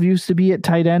safety valve used to be at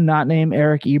tight end, not named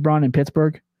Eric Ebron in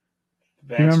Pittsburgh?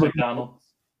 Vance McDonald?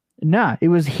 Nah, it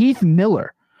was Heath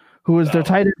Miller, who was their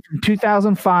tight end from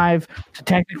 2005 to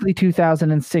technically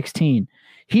 2016.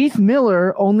 Heath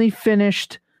Miller only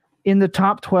finished in the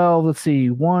top 12, let's see,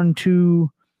 1,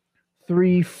 2,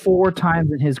 3, 4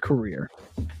 times in his career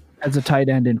as a tight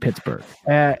end in Pittsburgh.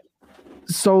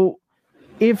 So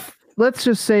if let's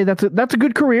just say that's a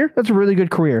good career. That's a really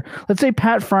good career. Let's say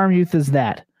Pat Freiermuth is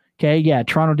that. Okay, yeah,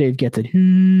 Toronto Dave gets it.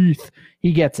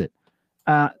 He gets it.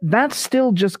 That's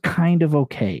still just kind of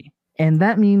okay. And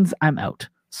that means I'm out.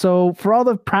 So for all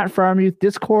the Pat Freiermuth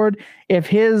Discord, if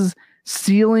his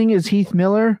ceiling is Heath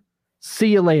Miller, see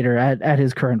you later at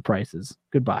his current prices.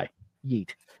 Goodbye. Yeet.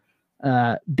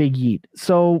 Big yeet.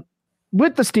 So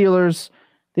with the Steelers,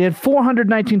 they had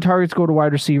 419 targets go to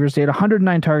wide receivers. They had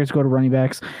 109 targets go to running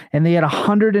backs, and they had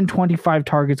 125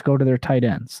 targets go to their tight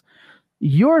ends.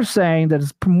 You're saying that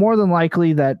it's more than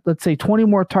likely that, let's say, 20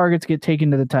 more targets get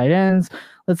taken to the tight ends.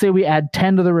 Let's say we add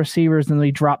 10 to the receivers, and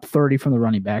we drop 30 from the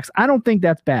running backs. I don't think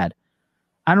that's bad.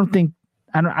 I think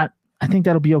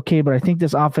that'll be okay, but I think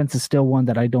this offense is still one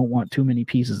that I don't want too many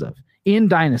pieces of. In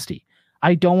Dynasty,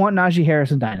 I don't want Najee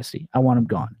Harris in Dynasty. I want him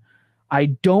gone. I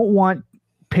don't want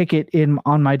Pickett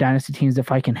on my Dynasty teams if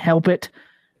I can help it,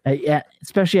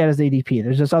 especially at his ADP.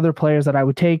 There's just other players that I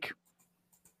would take.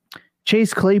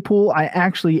 Chase Claypool, I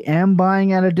actually am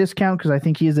buying at a discount because I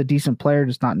think he is a decent player,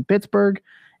 just not in Pittsburgh.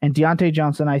 And Deontay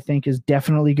Johnson, I think, is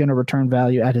definitely going to return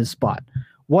value at his spot.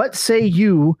 What say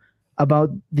you about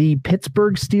the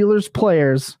Pittsburgh Steelers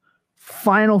players?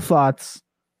 Final thoughts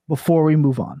before we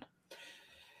move on.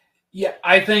 Yeah,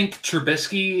 I think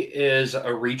Trubisky is a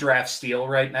redraft steal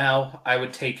right now. I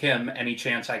would take him any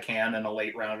chance I can in a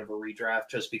late round of a redraft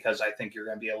just because I think you're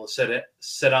going to be able to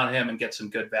sit on him and get some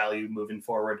good value moving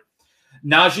forward.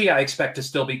 Najee, I expect to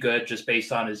still be good just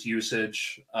based on his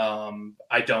usage.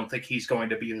 I don't think he's going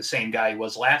to be the same guy he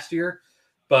was last year,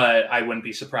 but I wouldn't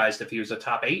be surprised if he was a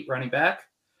top 8 running back.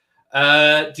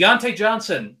 Deontay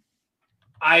Johnson,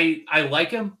 I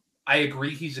like him. I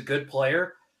agree he's a good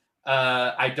player.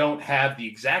 I don't have the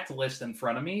exact list in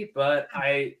front of me, but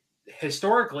I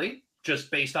historically, just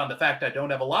based on the fact I don't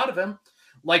have a lot of him,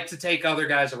 like to take other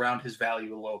guys around his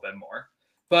value a little bit more.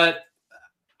 But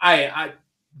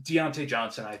Deontay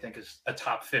Johnson, I think, is a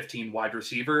top 15 wide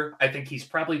receiver. I think he's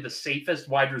probably the safest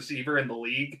wide receiver in the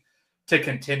league to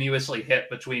continuously hit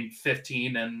between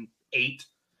 15 and 8.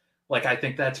 Like, I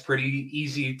think that's pretty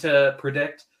easy to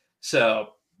predict.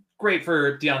 So great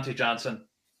for Deontay Johnson.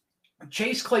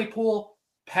 Chase Claypool,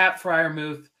 Pat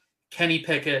Freiermuth, Kenny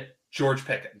Pickett, George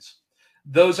Pickens.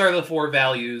 Those are the 4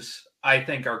 values I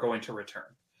think are going to return.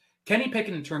 Kenny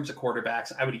Pickett, in terms of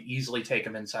quarterbacks, I would easily take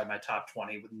him inside my top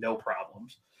 20 with no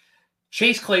problems.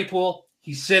 Chase Claypool,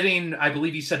 he's sitting, I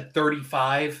believe he said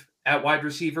 35 at wide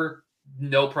receiver.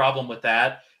 No problem with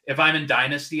that. if I'm in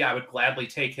Dynasty, I would gladly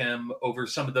take him over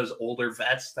some of those older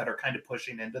vets that are kind of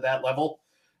pushing into that level.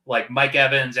 Like Mike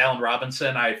Evans, Allen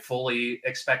Robinson, I fully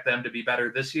expect them to be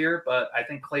better this year, but I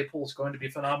think Claypool's going to be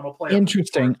a phenomenal player.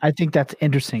 Interesting. I think that's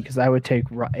interesting because I would take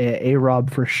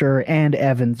A-Rob for sure and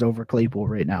Evans over Claypool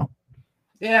right now.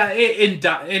 Yeah, in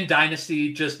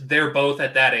Dynasty, just they're both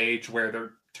at that age where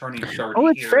they're turning 30. Oh,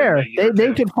 it's fair.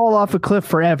 They could fall off a cliff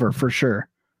forever for sure.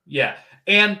 Yeah.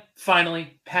 And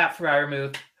finally, Pat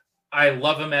Freiermuth. I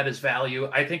love him at his value.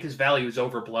 I think his value is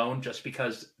overblown just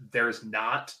because there's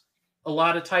not a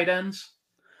lot of tight ends.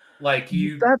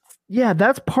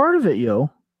 That's part of it, yo.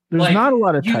 There's not a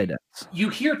lot of tight ends. You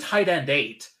hear tight end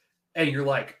 8 and you're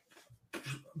like,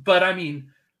 but I mean,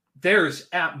 there's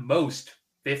at most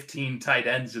 15 tight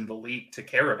ends in the league to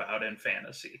care about in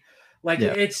fantasy.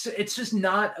 It's just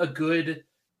not a good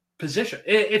position.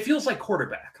 It feels like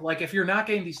quarterback. Like if you're not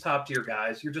getting these top tier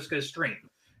guys, you're just going to stream.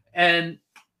 And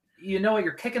you know what?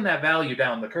 You're kicking that value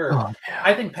down the curve. Oh, yeah.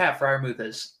 I think Pat Freiermuth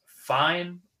is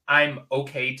fine. I'm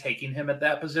okay taking him at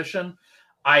that position.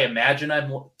 I imagine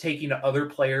I'm taking other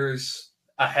players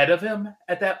ahead of him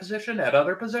at that position, at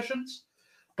other positions.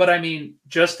 But I mean,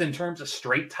 just in terms of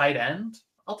straight tight end,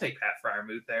 I'll take Pat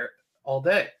Freiermuth there all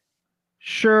day.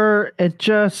 Sure. It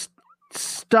just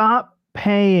stop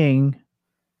paying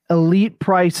elite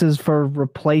prices for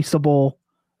replaceable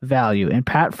value. And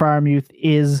Pat Freiermuth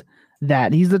is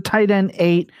that. He's the tight end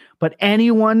 8, but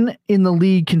anyone in the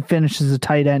league can finish as a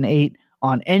tight end 8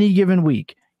 on any given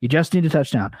week. You just need a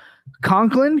touchdown.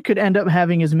 Conklin could end up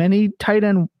having as many tight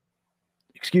end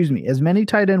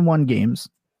 1 games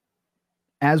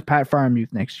as Pat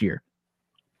Freiermuth next year.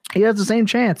 He has the same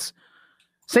chance.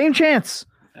 Same chance.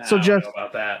 So just know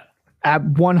about that. At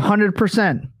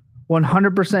 100%.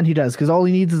 100% he does, because all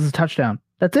he needs is a touchdown.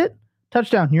 That's it.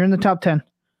 Touchdown. You're in the top 10.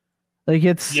 Like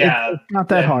it's not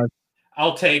that hard.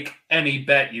 I'll take any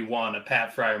bet you want of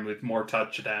Pat Freiermuth more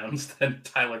touchdowns than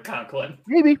Tyler Conklin.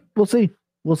 Maybe. We'll see.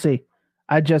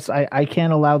 I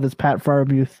can't allow this Pat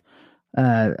Freiermuth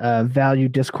value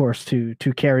discourse to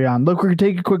carry on. Look, we're going to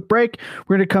take a quick break.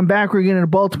 We're going to come back. We're going to get to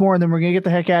Baltimore, and then we're going to get the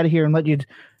heck out of here and let you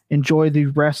enjoy the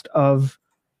rest of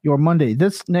your Monday.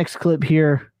 This next clip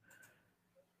here,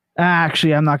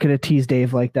 actually, I'm not going to tease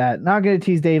Dave like that.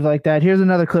 Here's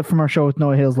another clip from our show with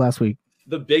Noah Hales last week.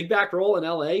 The big back roll in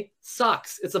LA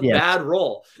sucks. It's a bad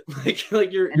roll. Like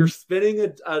you're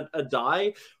spinning a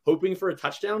die, hoping for a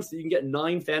touchdown so you can get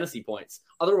 9 fantasy points.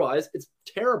 Otherwise, it's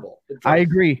terrible. I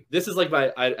agree. This is like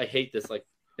I hate this. Like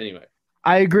anyway.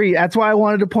 I agree. That's why I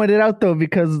wanted to point it out though,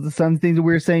 because some things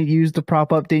we were saying used to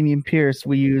prop up Dameon Pierce,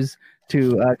 we use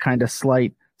to kind of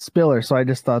slight Spiller. So I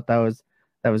just thought that was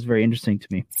very interesting to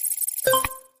me.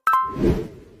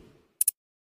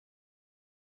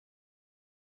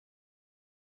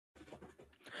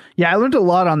 Yeah, I learned a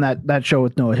lot on that show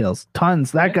with Noah Hills.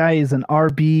 Tons. That guy is an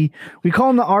RB. We call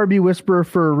him the RB whisperer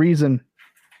for a reason.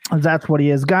 That's what he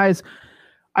is. Guys,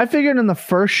 I figured in the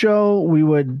first show we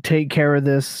would take care of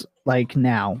this like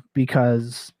now,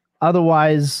 because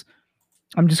otherwise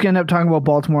I'm just going to end up talking about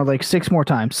Baltimore like 6 more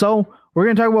times. So we're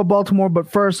going to talk about Baltimore,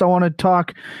 but first I want to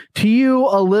talk to you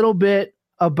a little bit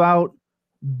about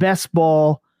Best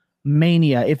Ball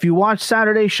Mania. If you watch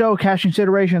Saturday's show, Cash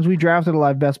Considerations, we drafted a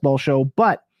live Best Ball show,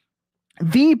 but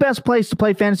the best place to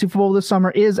play fantasy football this summer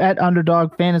is at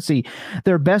Underdog Fantasy.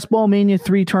 Their Best Ball Mania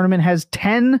 3 tournament has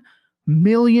 $10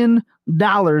 million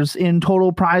in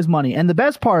total prize money. And the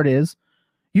best part is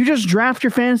you just draft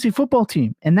your fantasy football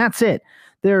team, and that's it.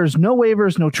 There's no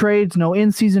waivers, no trades, no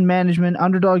in-season management.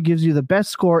 Underdog gives you the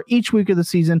best score each week of the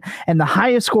season, and the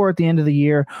highest score at the end of the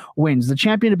year wins. The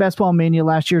champion of Best Ball Mania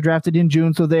last year drafted in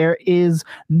June, so there is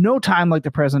no time like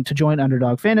the present to join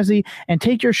Underdog Fantasy and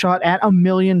take your shot at $1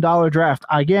 million draft.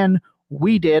 Again,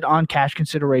 we did on Cash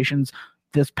Considerations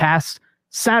this past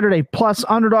Saturday. Plus,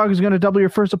 Underdog is going to double your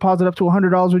first deposit up to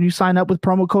 $100 when you sign up with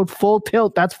promo code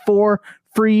FULLTILT. That's 4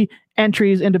 free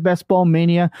entries into Best Ball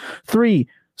Mania 3.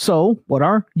 So what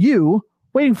are you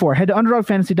waiting for? Head to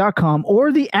UnderdogFantasy.com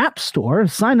or the App Store.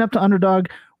 Sign up to Underdog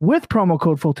with promo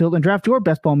code FULLTILT and draft your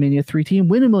Best Ball Mania 3 team.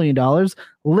 Win $1 million.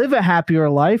 Live a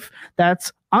happier life.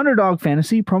 That's Underdog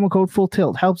Fantasy. Promo code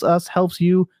FULLTILT. Helps us, helps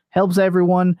you, helps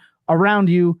everyone around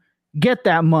you get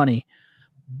that money.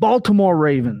 Baltimore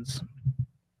Ravens.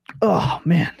 Oh,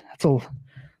 man. That's a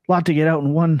lot to get out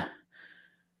in one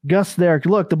gust there.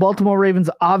 Look, the Baltimore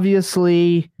Ravens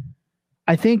obviously...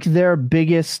 I think their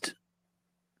biggest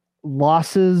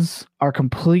losses are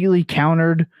completely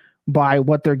countered by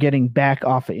what they're getting back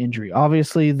off of injury.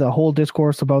 Obviously, the whole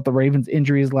discourse about the Ravens'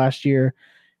 injuries last year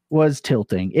was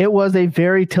tilting. It was a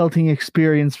very tilting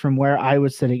experience from where I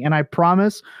was sitting. And I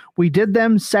promise we did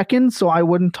them second, so I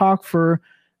wouldn't talk for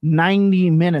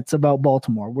 90 minutes about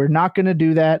Baltimore. We're not going to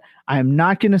do that. I'm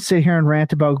not going to sit here and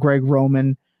rant about Greg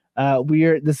Roman.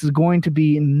 This is going to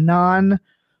be non-Homer,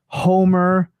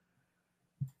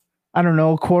 I don't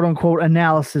know, quote unquote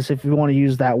analysis, if you want to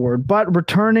use that word. But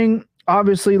returning,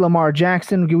 obviously, Lamar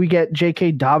Jackson. We get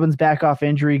J.K. Dobbins back off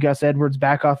injury, Gus Edwards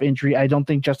back off injury. I don't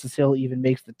think Justice Hill even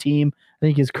makes the team. I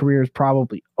think his career is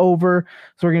probably over.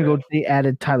 So we're going to go. They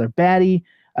added Tyler Batty.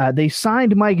 They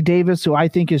signed Mike Davis, who I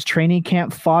think is training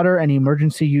camp fodder and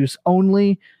emergency use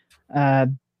only.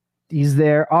 He's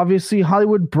there. Obviously,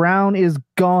 Hollywood Brown is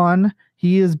gone.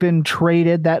 He has been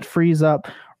traded. That frees up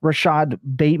Rashad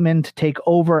Bateman to take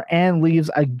over and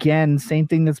leaves again. Same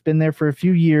thing that's been there for a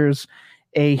few years.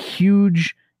 A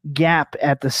huge gap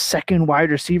at the second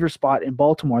wide receiver spot in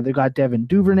Baltimore. They've got Devin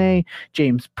Duvernay,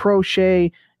 James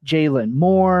Prochet, Jalen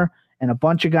Moore, and a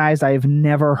bunch of guys I've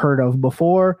never heard of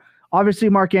before. Obviously,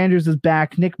 Mark Andrews is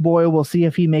back. Nick Boyle, we'll see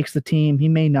if he makes the team. He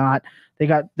may not.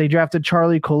 They drafted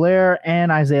Charlie Collier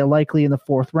and Isaiah Likely in the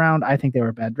 4th round. I think they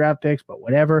were bad draft picks, but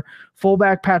whatever.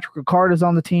 Fullback Patrick Ricard is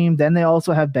on the team. Then they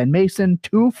also have Ben Mason,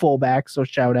 2 fullbacks, so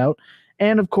shout out.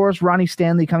 And, of course, Ronnie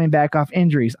Stanley coming back off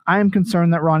injuries. I'm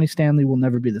concerned that Ronnie Stanley will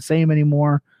never be the same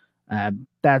anymore.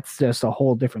 That's just a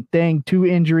whole different thing. 2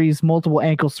 injuries, multiple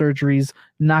ankle surgeries,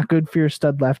 not good for your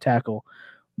stud left tackle.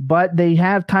 But they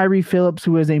have Tyree Phillips,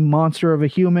 who is a monster of a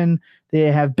human.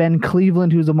 They have Ben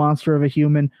Cleveland, who's a monster of a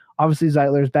human. Obviously,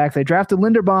 Zeitler's back. They drafted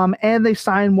Linderbaum, and they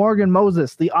signed Morgan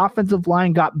Moses. The offensive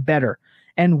line got better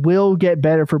and will get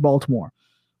better for Baltimore.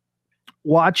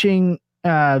 Watching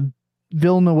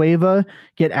Villanueva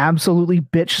get absolutely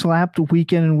bitch-slapped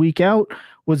week in and week out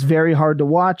was very hard to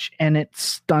watch, and it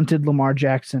stunted Lamar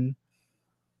Jackson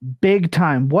big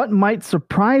time. What might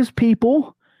surprise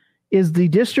people is the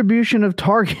distribution of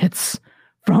targets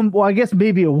from, well, I guess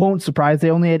maybe it won't surprise.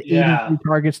 They only had 82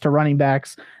 targets to running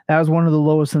backs. That was one of the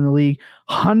lowest in the league.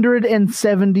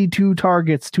 172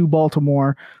 targets to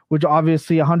Baltimore, which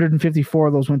obviously 154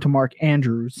 of those went to Mark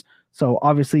Andrews. So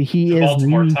obviously he is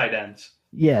Baltimore tight ends.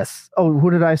 Yes. Oh,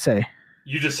 who did I say?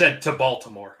 You just said to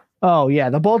Baltimore. Oh, yeah.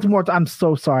 The Baltimore. I'm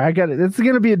so sorry. I got it. It's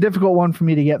going to be a difficult one for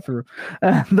me to get through.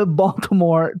 The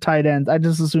Baltimore tight ends. I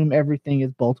just assume everything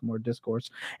is Baltimore discourse.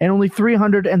 And only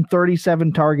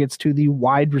 337 targets to the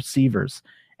wide receivers.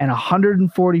 And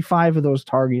 145 of those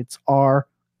targets are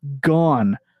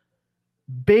gone.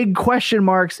 Big question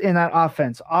marks in that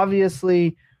offense.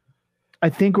 Obviously, I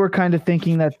think we're kind of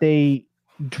thinking that they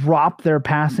dropped their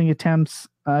passing attempts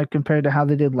compared to how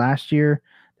they did last year.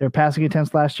 Their passing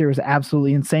attempts last year was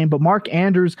absolutely insane. But Mark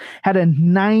Andrews had a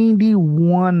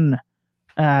 91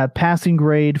 passing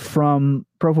grade from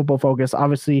Pro Football Focus,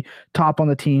 obviously top on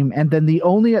the team. And then the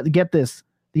only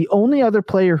other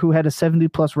player who had a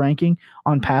 70-plus ranking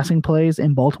on passing plays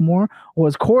in Baltimore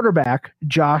was quarterback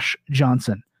Josh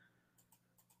Johnson.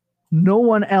 No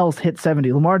one else hit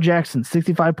 70. Lamar Jackson,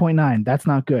 65.9. That's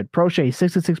not good. Prochet,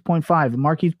 66.5.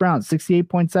 Marquise Brown,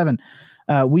 68.7.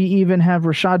 We even have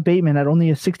Rashad Bateman at only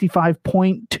a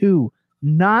 65.2.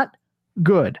 Not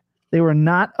good. They were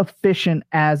not efficient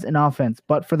as an offense.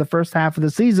 But for the first half of the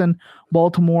season,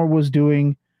 Baltimore was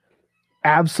doing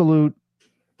absolute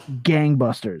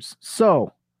gangbusters.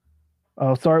 So,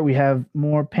 we have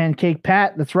more Pancake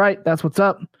Pat. That's right. That's what's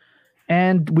up.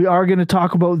 And we are going to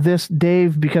talk about this,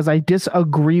 Dave, because I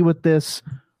disagree with this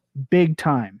big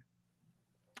time.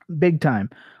 Big time.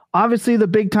 Obviously, the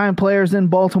big-time players in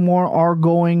Baltimore are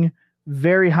going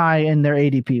very high in their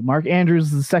ADP. Mark Andrews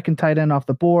is the second tight end off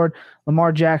the board.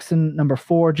 Lamar Jackson, number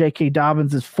 4. J.K.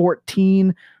 Dobbins is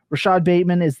 14. Rashad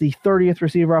Bateman is the 30th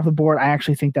receiver off the board. I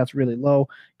actually think that's really low.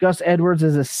 Gus Edwards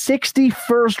is a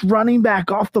 61st running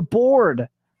back off the board.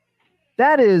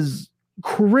 That is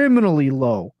criminally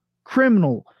low.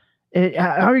 Criminal.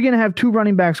 How are you going to have 2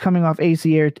 running backs coming off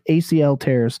ACL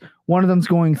tears? One of them's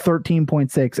going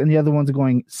 13.6 and the other one's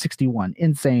going 61.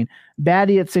 Insane.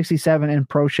 Batty at 67 and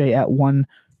Prochet at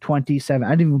 127. I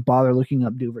didn't even bother looking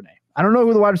up Duvernay. I don't know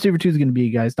who the wide receiver 2 is going to be,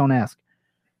 guys. Don't ask.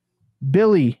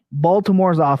 Billy,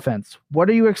 Baltimore's offense. What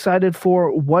are you excited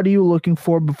for? What are you looking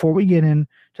for before we get into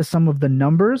some of the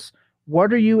numbers?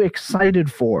 What are you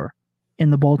excited for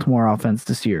in the Baltimore offense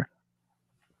this year?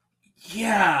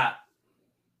 Yeah.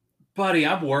 Buddy,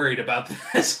 I'm worried about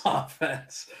this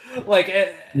offense. Like,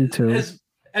 Me too.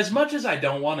 As much as I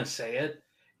don't want to say it,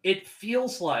 it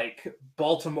feels like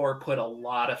Baltimore put a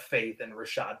lot of faith in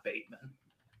Rashad Bateman.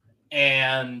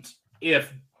 And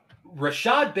if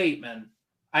Rashad Bateman,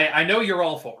 I know you're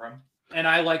all for him, and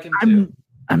I like him too.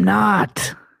 I'm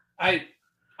not. I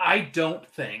don't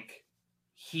think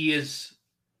he is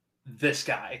this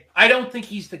guy. I don't think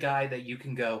he's the guy that you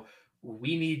can go,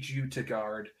 we need you to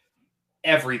guard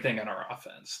everything in our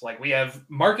offense. Like, we have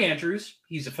Mark Andrews.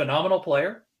 He's a phenomenal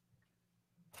player.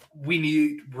 We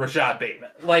need Rashad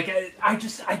Bateman. Like,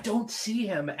 I don't see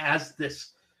him as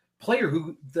this player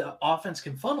who the offense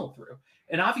can funnel through.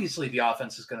 And obviously the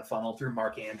offense is going to funnel through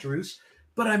Mark Andrews.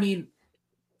 But I mean,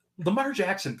 Lamar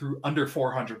Jackson threw under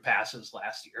 400 passes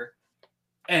last year,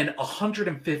 and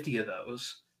 150 of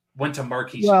those went to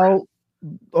Marquise Brown.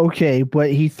 Okay,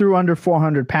 but he threw under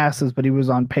 400 passes, but he was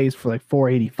on pace for like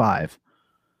 485.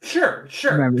 Sure.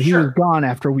 Remember, he was gone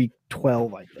after week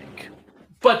 12, I think.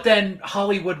 But then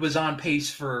Hollywood was on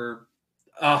pace for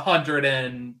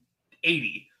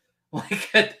 180,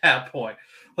 like, at that point.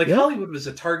 Like, yep. Hollywood was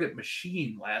a target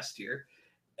machine last year,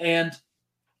 and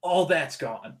all that's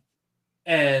gone.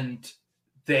 And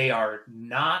they are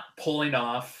not pulling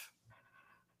off.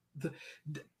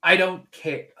 I don't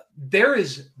care. There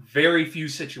is very few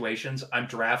situations I'm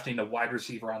drafting a wide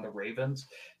receiver on the Ravens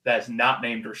that is not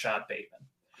named Rashad Bateman.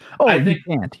 Oh,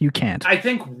 you can't. I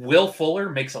think Will Fuller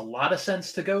makes a lot of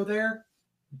sense to go there.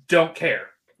 Don't care.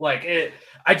 Like,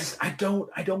 I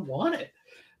don't want it.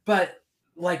 But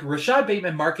like Rashad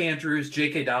Bateman, Mark Andrews,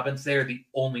 J.K. Dobbins, they're the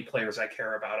only players I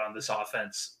care about on this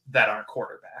offense that aren't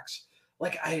quarterbacks.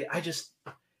 Like, I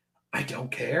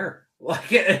don't care. Like,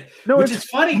 which is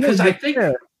funny because I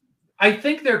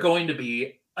think they're going to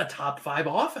be a top 5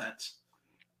 offense.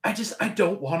 I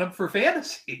don't want them for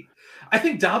fantasy. I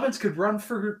think Dobbins could run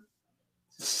for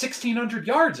 1,600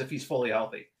 yards if he's fully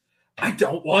healthy. I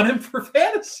don't want him for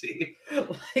fantasy.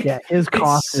 Like, his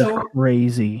cost is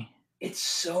crazy. It's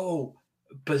so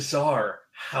bizarre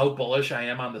how bullish I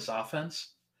am on this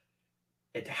offense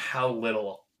and how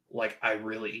little, like, I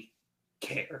really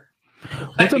care.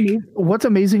 What's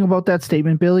amazing about that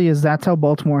statement, Billy, is that's how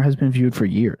Baltimore has been viewed for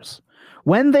years.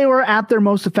 When they were at their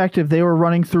most effective, they were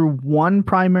running through one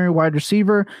primary wide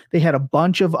receiver. They had a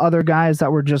bunch of other guys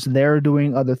that were just there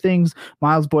doing other things.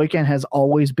 Miles Boykin has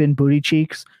always been booty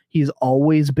cheeks. He's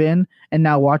always been. And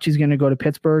now watch, he's going to go to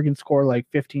Pittsburgh and score like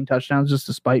 15 touchdowns just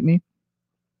to spite me.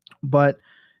 But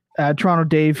Toronto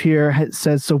Dave here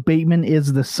says, so Bateman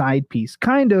is the side piece.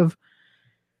 Kind of.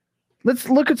 Let's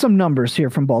look at some numbers here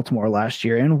from Baltimore last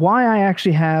year and why I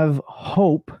actually have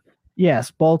hope.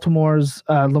 Yes, Baltimore's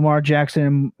Lamar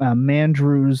Jackson and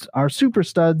Mandrews are super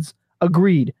studs.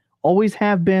 Agreed. Always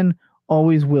have been,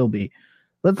 always will be.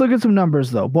 Let's look at some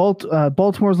numbers, though.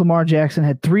 Baltimore's Lamar Jackson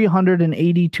had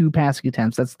 382 passing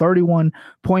attempts. That's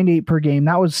 31.8 per game.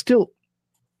 That was still,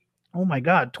 oh my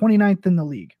God, 29th in the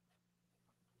league.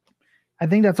 I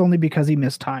think that's only because he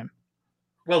missed time.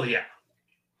 Well, yeah.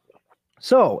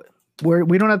 So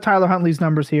we don't have Tyler Huntley's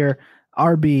numbers here,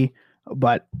 RB,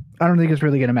 but I don't think it's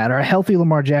really going to matter. A healthy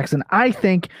Lamar Jackson, I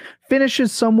think,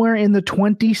 finishes somewhere in the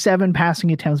 27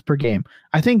 passing attempts per game.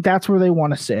 I think that's where they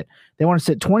want to sit. They want to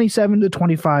sit 27 to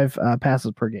 25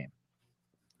 passes per game.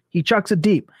 He chucks it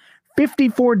deep.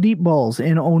 54 deep balls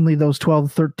in only those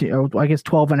 12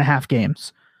 and a half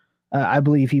games. I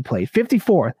believe he played.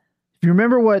 54. If you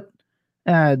remember what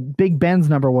Big Ben's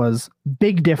number was,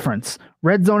 big difference.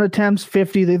 Red zone attempts,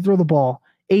 50. They throw the ball.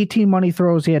 18 money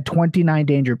throws. He had 29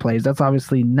 danger plays. That's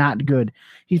obviously not good.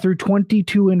 He threw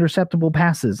 22 interceptable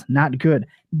passes. Not good.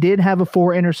 Did have a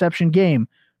 4 interception game.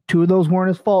 2 of those weren't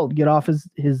his fault. Get off his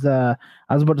I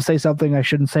was about to say something I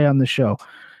shouldn't say on the show.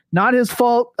 Not his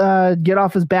fault. Get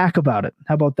off his back about it.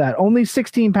 How about that? Only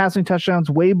 16 passing touchdowns,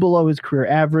 way below his career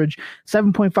average.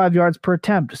 7.5 yards per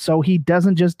attempt. So he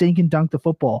doesn't just dink and dunk the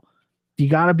football. You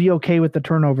got to be okay with the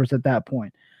turnovers at that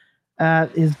point.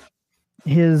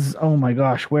 His oh my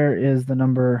gosh, where is the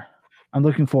number I'm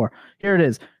looking for? Here it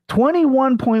is.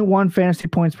 21.1 fantasy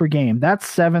points per game. That's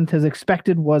 7th. His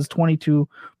expected was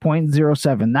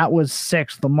 22.07. That was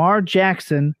 6th. Lamar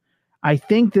Jackson, I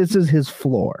think this is his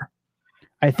floor.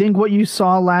 I think what you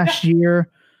saw last year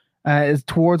is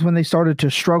towards when they started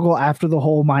to struggle after the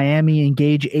whole Miami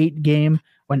Engage 8 game,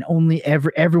 when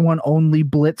everyone only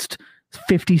blitzed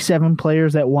 57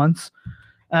 players at once.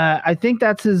 I think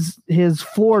that's his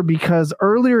floor, because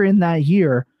earlier in that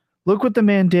year, look what the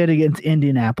man did against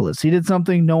Indianapolis. He did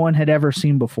something no one had ever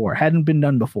seen before, hadn't been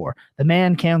done before. The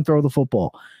man can throw the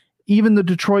football. Even the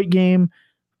Detroit game,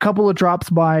 couple of drops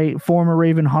by former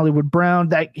Raven Hollywood Brown,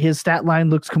 that his stat line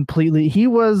looks completely. He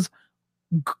was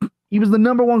the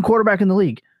number 1 quarterback in the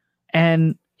league,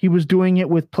 and he was doing it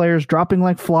with players dropping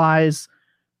like flies,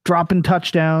 dropping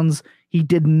touchdowns. He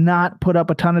did not put up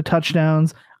a ton of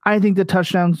touchdowns. I think the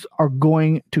touchdowns are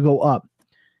going to go up.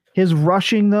 His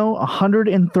rushing, though,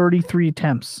 133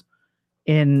 attempts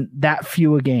in that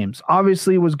few of games.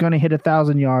 Obviously was going to hit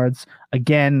 1,000 yards.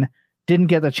 Again, Didn't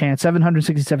get the chance.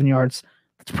 767 yards.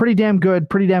 That's pretty damn good,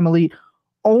 pretty damn elite.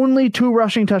 Only 2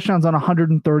 rushing touchdowns on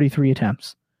 133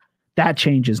 attempts. That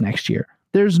changes next year.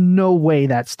 There's no way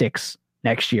that sticks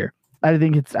next year. I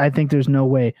think there's no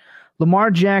way.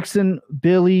 Lamar Jackson,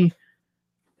 Billy,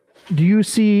 do you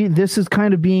see this as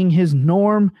kind of being his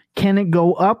norm? Can it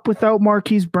go up without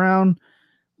Marquise Brown?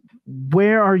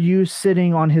 Where are you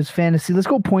sitting on his fantasy? Let's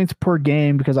go points per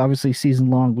game, because obviously season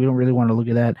long, we don't really want to look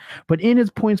at that. But in his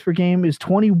points per game, is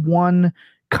 21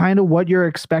 kind of what you're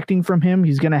expecting from him?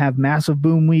 He's going to have massive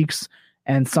boom weeks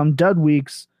and some dud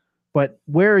weeks. But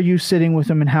where are you sitting with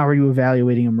him, and how are you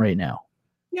evaluating him right now?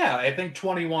 Yeah, I think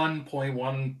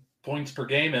 21.1 points per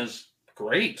game is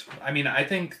great. I mean, I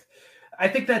think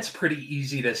that's pretty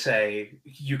easy to say.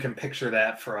 You can picture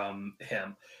that from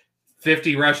him.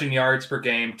 50 rushing yards per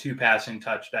game, 2 passing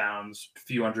touchdowns, a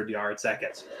few hundred yards. That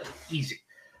gets easy.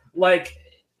 Like,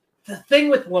 the thing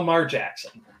with Lamar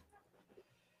Jackson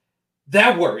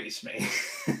that worries me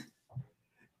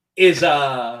is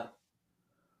I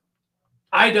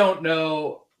don't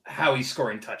know how he's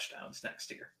scoring touchdowns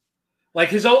next year. Like,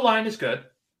 his O-line is good.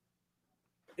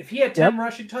 If he had 10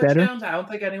 rushing touchdowns, I don't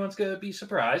think anyone's going to be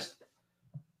surprised.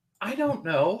 I don't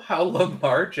know how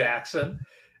Lamar Jackson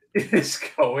is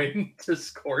going to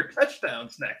score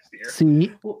touchdowns next year.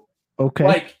 See? Okay.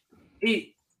 Like,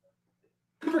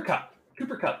 Cooper Kupp,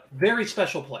 very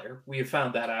special player. We have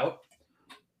found that out.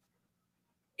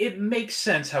 It makes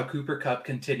sense how Cooper Kupp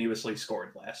continuously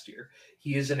scored last year.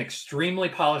 He is an extremely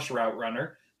polished route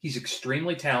runner. He's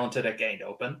extremely talented at gained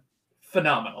open.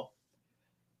 Phenomenal.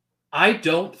 I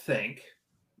don't think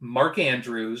Mark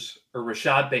Andrews or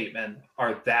Rashad Bateman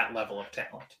are that level of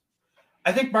talent.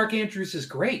 I think Mark Andrews is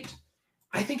great.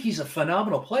 I think he's a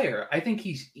phenomenal player. I think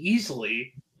he's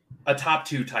easily a top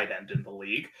 2 tight end in the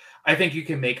league. I think you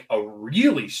can make a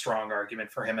really strong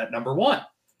argument for him at number 1.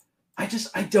 I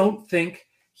don't think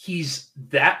he's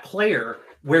that player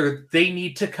where they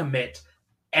need to commit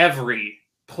every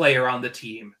player on the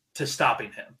team to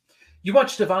stopping him. You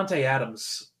watch Devontae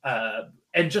Adams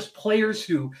and just players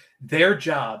who their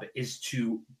job is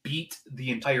to beat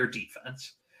the entire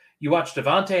defense. You watch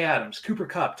Devontae Adams, Cooper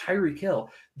Kupp, Tyreek Hill.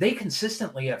 They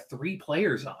consistently have 3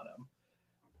 players on him.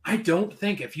 I don't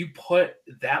think if you put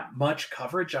that much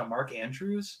coverage on Mark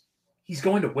Andrews, he's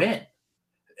going to win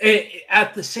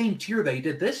at the same tier they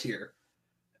did this year.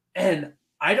 And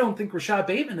I don't think Rashad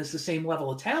Bateman is the same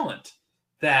level of talent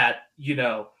that,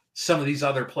 some of these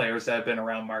other players that have been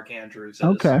around Mark Andrews is.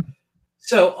 Okay.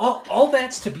 So all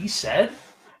that's to be said.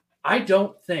 I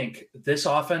don't think this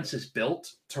offense is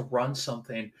built to run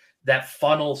something that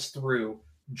funnels through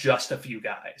just a few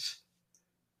guys.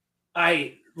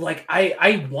 I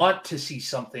want to see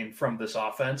something from this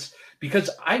offense because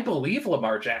I believe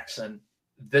Lamar Jackson,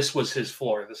 this was his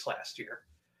floor this last year.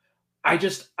 I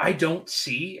don't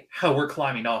see how we're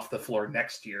climbing off the floor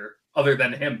next year other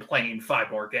than him playing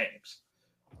 5 more games.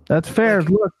 That's fair.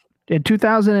 Look, in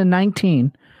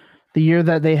 2019, the year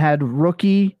that they had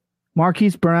rookie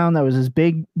Marquise Brown, that was his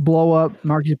big blow up.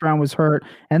 Marquise Brown was hurt.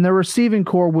 And the receiving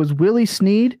core was Willie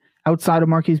Snead, outside of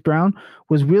Marquise Brown,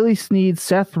 was Willie Snead,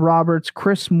 Seth Roberts,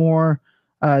 Chris Moore,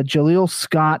 Jaleel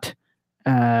Scott,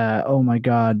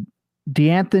 DeAnthony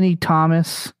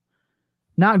Thomas.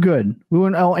 Not good.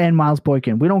 And Miles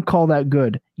Boykin. We don't call that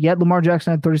good. Yet Lamar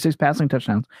Jackson had 36 passing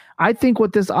touchdowns. I think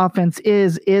what this offense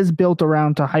is built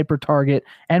around to hyper target,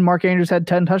 and Mark Andrews had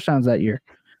 10 touchdowns that year.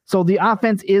 So the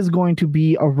offense is going to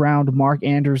be around Mark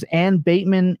Andrews, and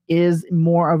Bateman is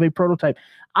more of a prototype.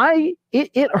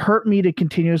 It hurt me to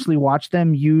continuously watch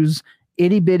them use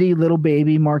itty bitty little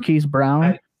baby Marquise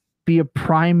Brown be a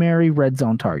primary red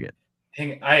zone target.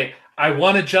 I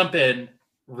want to jump in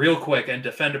real quick and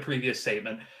defend a previous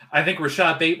statement. I think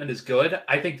Rashad Bateman is good.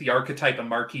 I think the archetype of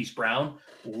Marquise Brown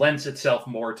lends itself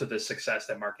more to the success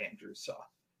that Mark Andrews saw.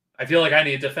 I feel like I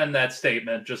need to defend that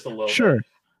statement just a little bit.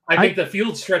 I think the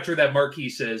field stretcher that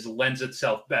Marquise is lends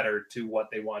itself better to what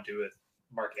they want to do with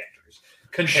Mark Andrews.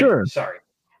 Continue. Sorry.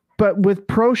 But with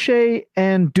Prochet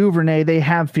and Duvernay, they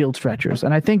have field stretchers.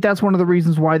 And I think that's one of the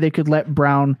reasons why they could let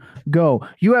Brown go.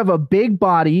 You have a big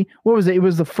body. What was it? It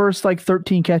was the first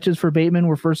 13 catches for Bateman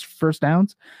were first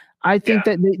downs. I think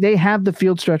that they have the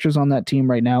field stretchers on that team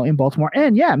right now in Baltimore.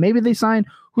 And maybe they sign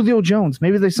Julio Jones.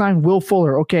 Maybe they sign Will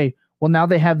Fuller. Okay, well, now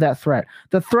they have that threat.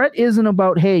 The threat isn't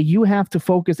about, hey, you have to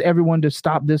focus everyone to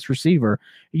stop this receiver.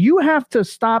 You have to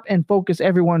stop and focus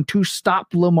everyone to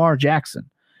stop Lamar Jackson.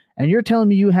 And you're telling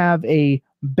me you have a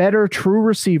better true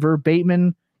receiver.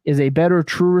 Bateman is a better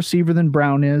true receiver than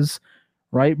Brown is,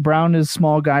 right? Brown is a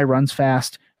small guy, runs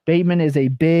fast. Bateman is a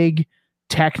big,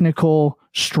 technical,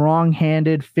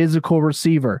 strong-handed, physical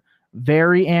receiver.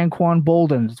 Very Anquan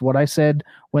Bolden is what I said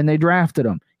when they drafted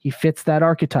him. He fits that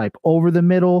archetype. Over the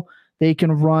middle, they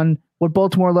can run. What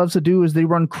Baltimore loves to do is they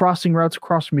run crossing routes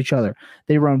across from each other.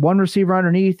 They run one receiver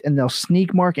underneath, and they'll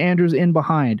sneak Mark Andrews in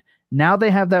behind. Now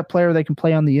they have that player they can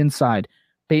play on the inside.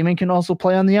 Bateman can also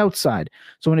play on the outside.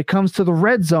 So when it comes to the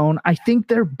red zone, I think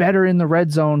they're better in the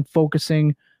red zone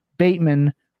focusing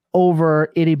Bateman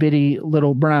over itty-bitty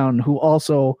little Brown, who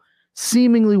also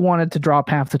seemingly wanted to drop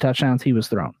half the touchdowns he was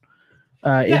thrown.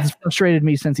 It's frustrated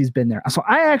me since he's been there. So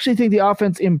I actually think the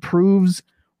offense improves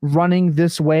running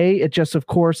this way. It just, of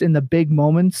course, in the big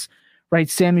moments, right?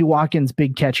 Sammy Watkins'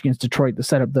 big catch against Detroit to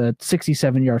set up the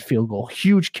 67-yard field goal.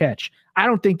 Huge catch. I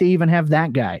don't think they even have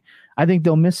that guy. I think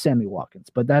they'll miss Sammy Watkins,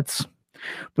 but that's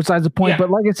besides the point. Yeah. But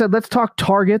like I said, let's talk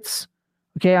targets.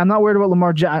 Okay, I'm not worried about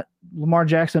Lamar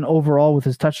Jackson overall with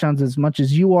his touchdowns as much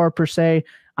as you are per se.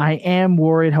 I am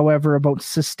worried, however, about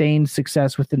sustained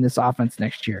success within this offense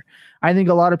next year. I think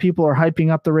a lot of people are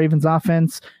hyping up the Ravens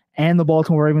offense and the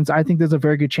Baltimore Ravens. I think there's a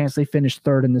very good chance they finish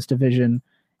third in this division.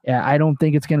 I don't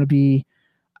think it's going to be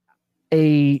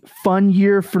a fun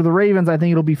year for the Ravens. I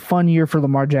think it'll be a fun year for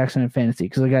Lamar Jackson in fantasy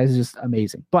because the guy's just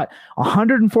amazing. But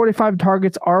 145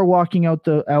 targets are walking out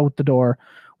the door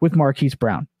with Marquise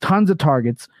Brown. Tons of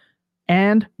targets.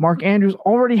 And Mark Andrews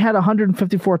already had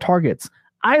 154 targets.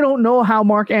 I don't know how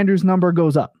Mark Andrews' number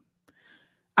goes up.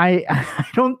 I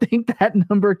don't think that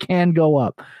number can go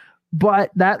up. But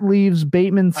that leaves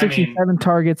Bateman 67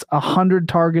 targets, 100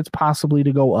 targets possibly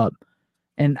to go up.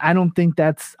 And I don't think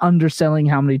that's underselling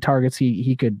how many targets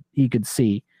he could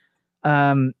see.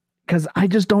 Because I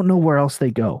just don't know where else they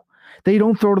go. They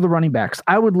don't throw to the running backs.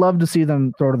 I would love to see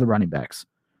them throw to the running backs.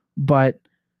 But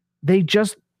they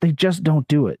just don't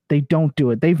do it. They don't do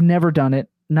it. They've never done it,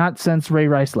 not since Ray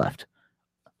Rice left.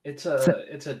 It's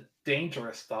a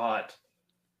dangerous thought.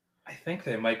 I think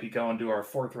they might be going to our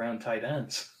 4th round tight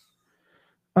ends.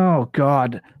 Oh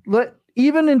God.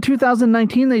 Even in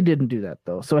 2019, they didn't do that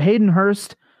though. So Hayden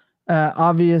Hurst,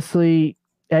 obviously,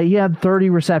 he had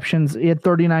 30 receptions. He had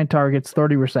 39 targets,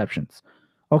 30 receptions.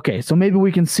 Okay, so maybe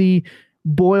we can see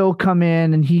Boyle come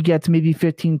in and he gets maybe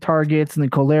 15 targets, and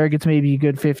then Collier gets maybe a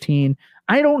good 15.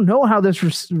 I don't know how this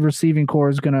receiving core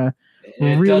is going to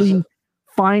really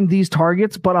find these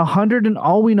targets, but 100 and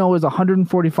all we know is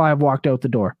 145 walked out the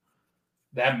door.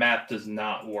 That math does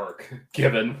not work,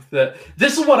 given that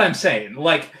this is what I'm saying.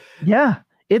 Like, yeah,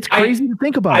 it's crazy to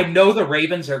think about. I know the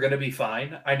Ravens are going to be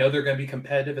fine. I know they're going to be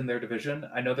competitive in their division.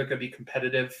 I know they're going to be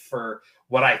competitive for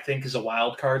what I think is a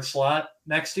wild card slot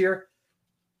next year.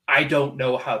 I don't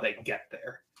know how they get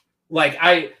there. Like,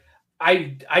 I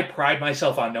pride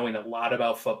myself on knowing a lot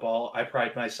about football. I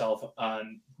pride myself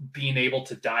on being able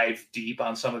to dive deep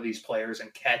on some of these players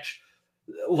and catch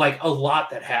like a lot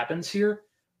that happens here.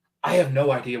 I have no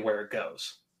idea where it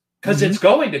goes because it's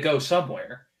going to go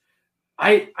somewhere.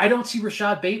 I don't see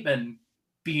Rashad Bateman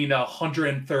being a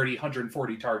 130,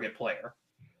 140 target player.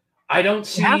 I don't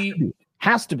see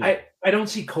has to be. I don't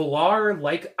see Kolar.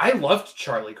 Like, I loved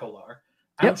Charlie Kolar.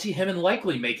 I don't see him and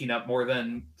Likely making up more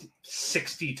than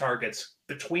 60 targets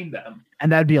between them.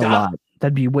 And that'd be a lot.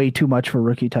 That'd be way too much for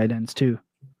rookie tight ends too.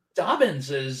 Dobbins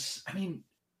is,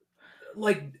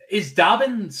 is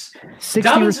Dobbins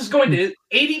is going to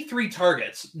 83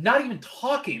 targets, not even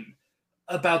talking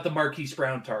about the Marquise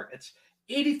Brown targets.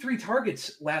 83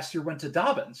 targets last year went to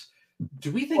Dobbins.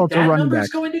 Do we think that number is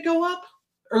going to go up?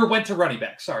 Or went to running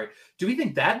back, sorry. Do we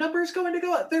think that number is going to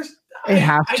go up? It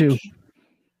has to.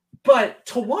 But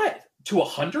to what? To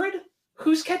 100?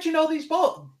 Who's catching all these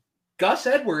balls? Gus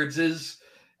Edwards is,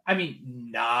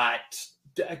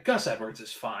 Gus Edwards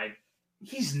is fine.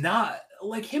 He's not,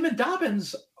 like, him and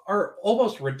Dobbins are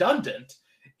almost redundant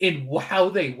in how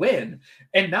they win.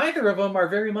 And neither of them are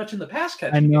very much in the pass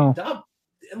catching. I know.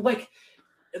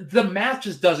 The math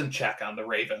just doesn't check on the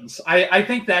Ravens. I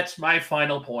think that's my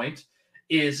final point,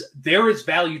 is there is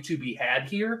value to be had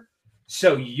here.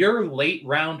 So your late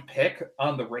round pick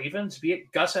on the Ravens, be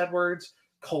it Gus Edwards,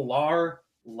 Kolar,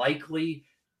 Likely,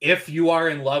 if you are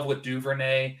in love with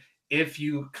Duvernay, if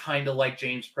you kind of like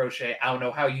James Prochet, I don't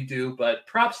know how you do, but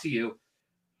props to you.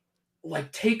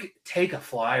 Like, take a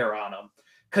flyer on him.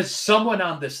 Because someone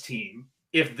on this team,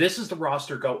 if this is the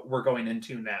roster we're going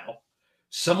into now,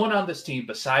 someone on this team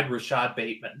beside Rashad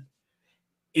Bateman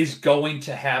is going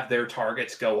to have their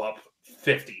targets go up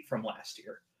 50 from last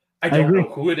year. I don't know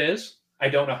who it is. I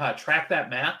don't know how to track that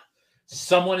math.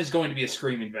 Someone is going to be a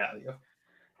screaming value.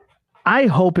 I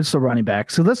hope it's the running back.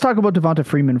 So let's talk about Devonta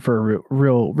Freeman for a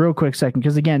real quick second.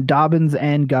 Because again, Dobbins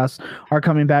and Gus are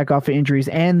coming back off of injuries,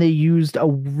 and they used a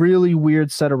really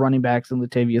weird set of running backs in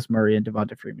Latavius Murray and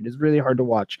Devonta Freeman. It's really hard to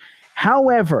watch.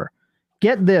 However,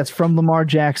 Get this from Lamar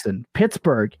Jackson.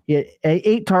 Pittsburgh, he had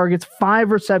 8 targets,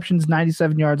 5 receptions,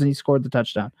 97 yards, and he scored the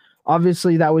touchdown.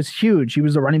 Obviously, that was huge. He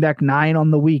was the running back 9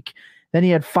 on the week. Then he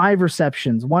had 5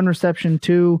 receptions, 1 reception,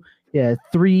 2,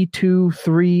 3, 2,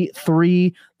 3,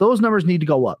 3. Those numbers need to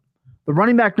go up. The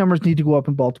running back numbers need to go up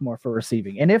in Baltimore for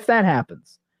receiving. And if that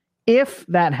happens,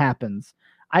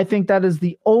 I think that is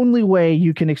the only way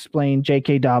you can explain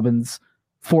J.K. Dobbins'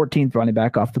 14th running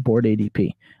back off the board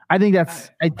ADP. I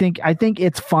think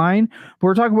it's fine. But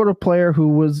we're talking about a player who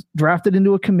was drafted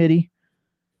into a committee.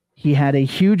 He had a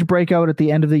huge breakout at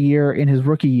the end of the year in his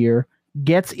rookie year,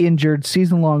 gets injured,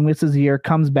 season long, misses a year,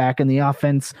 comes back, and the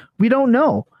offense, we don't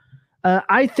know.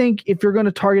 I think if you're going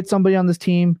to target somebody on this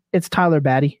team, it's Tyler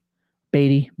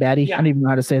Beatty. Yeah. I don't even know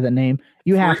how to say that name.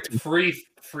 You have to. Free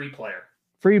player.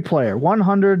 Free player.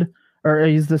 100, or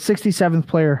he's the 67th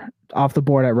player off the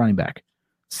board at running back.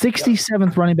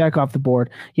 67th running back off the board.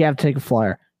 You have to take a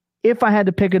flyer. If I had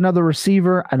to pick another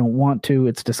receiver, I don't want to.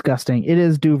 It's disgusting. It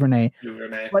is Duvernay.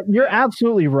 But you're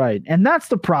absolutely right. And that's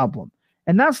the problem.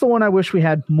 And that's the one I wish we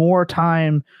had more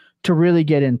time to really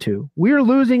get into. We're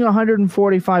losing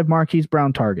 145 Marquise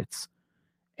Brown targets.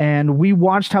 And we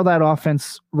watched how that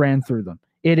offense ran through them.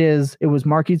 It was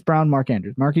Marquise Brown, Mark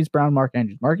Andrews, Marquise Brown, Mark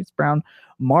Andrews, Marquise Brown,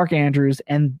 Mark Andrews.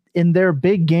 And in their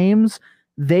big games,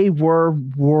 they were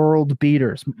world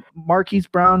beaters. Marquise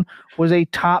Brown was a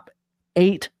top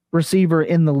 8 receiver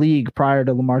in the league prior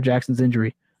to Lamar Jackson's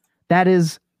injury. That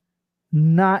is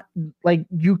not, like,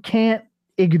 you can't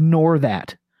ignore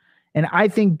that. And I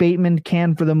think Bateman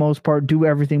can, for the most part, do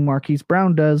everything Marquise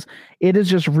Brown does. It is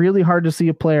just really hard to see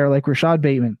a player like Rashad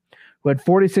Bateman, who had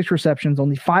 46 receptions,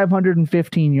 only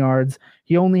 515 yards.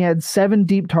 He only had 7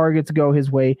 deep targets go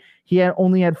his way. He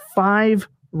only had 5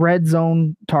 red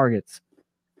zone targets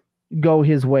go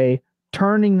his way.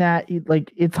 Turning that,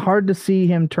 like, it's hard to see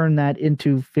him turn that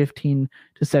into 15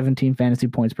 to 17 fantasy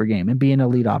points per game and be an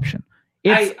elite option.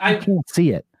 I can't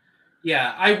see it.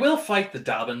 Yeah, I will fight the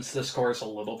Dobbins discourse a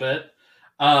little bit.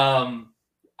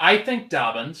 I think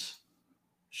Dobbins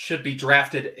should be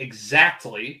drafted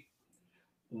exactly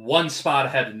 1 spot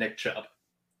ahead of Nick Chubb.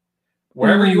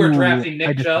 Wherever you are drafting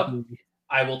Nick Chubb,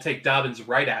 I will take Dobbins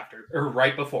right after or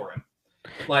right before him.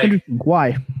 Like,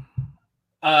 why?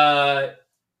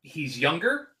 He's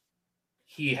younger.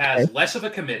 He has less of a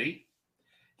committee.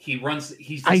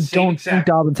 I don't think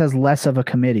Dobbins has less of a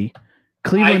committee.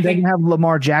 Cleveland doesn't have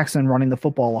Lamar Jackson running the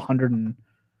football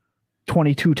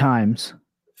 122 times.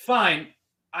 Fine.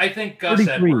 I think Gus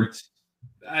 33. Edwards.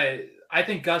 I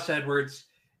think Gus Edwards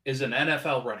is an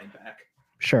NFL running back.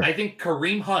 Sure. I think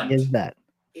Kareem Hunt is that.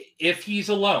 If he's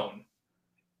alone,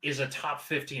 is a top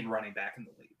 15 running back in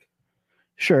the league.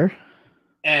 Sure.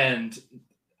 And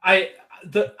I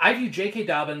view J.K.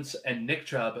 Dobbins and Nick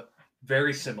Chubb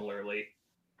very similarly.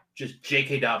 Just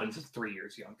J.K. Dobbins is 3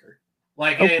 years younger.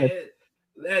 Like,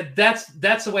 that's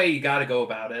the way you got to go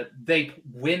about it. They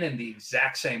win in the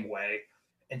exact same way.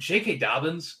 And J.K.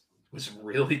 Dobbins was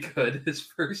really good his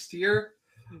first year.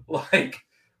 Like,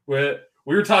 we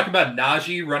were talking about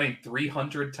Najee running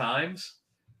 300 times.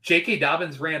 J.K.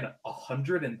 Dobbins ran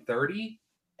 130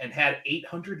 and had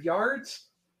 800 yards.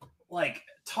 Like,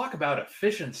 talk about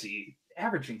efficiency.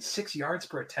 Averaging 6 yards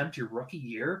per attempt your rookie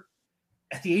year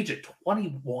at the age of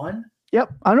 21.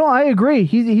 Yep, I know. I agree.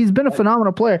 He's been a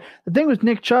phenomenal player. The thing with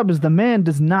Nick Chubb is the man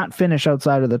does not finish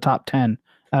outside of the top 10,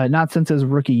 not since his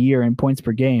rookie year in points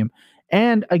per game.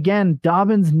 And again,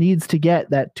 Dobbins needs to get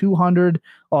that 200.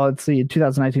 Oh, let's see. In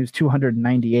 2019, it was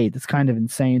 298. That's kind of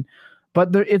insane.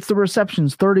 But it's the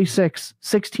receptions, 36,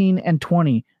 16, and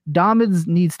 20. Dobbins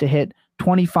needs to hit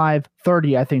 25,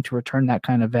 30, I think, to return that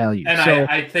kind of value. And so,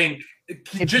 I think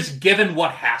just given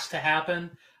what has to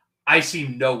happen, I see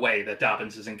no way that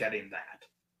Dobbins isn't getting that.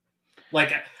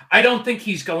 Like, I don't think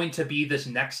he's going to be this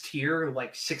next tier,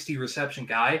 like 60 reception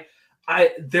guy.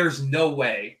 There's no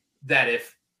way that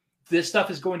if this stuff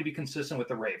is going to be consistent with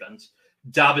the Ravens,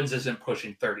 Dobbins isn't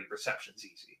pushing 30 receptions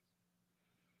easy.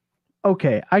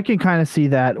 Okay, I can kind of see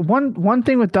that. One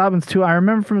thing with Dobbins too, I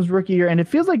remember from his rookie year, and it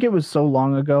feels like it was so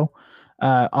long ago.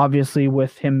 Obviously,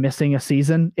 with him missing a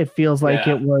season, it feels like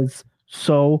it was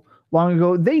so long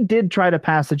ago. They did try to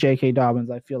pass the J.K.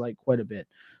 Dobbins, I feel like, quite a bit.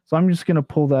 So I'm just going to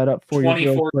pull that up for 24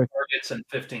 you. 24 targets in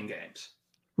 15 games.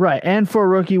 Right, and for a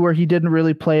rookie where he didn't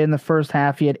really play in the first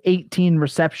half, he had 18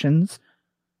 receptions.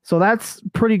 So that's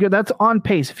pretty good. That's on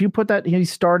pace. If you put that,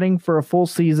 he's starting for a full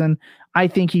season, I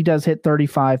think he does hit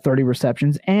 35, 30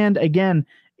 receptions. And again,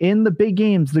 in the big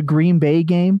games, the Green Bay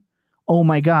game, oh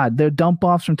my God, the dump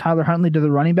offs from Tyler Huntley to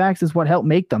the running backs is what helped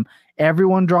make them.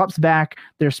 Everyone drops back.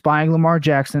 They're spying Lamar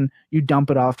Jackson. You dump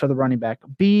it off to the running back.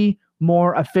 Be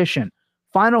more efficient.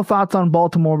 Final thoughts on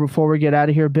Baltimore before we get out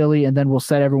of here, Billy, and then we'll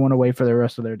set everyone away for the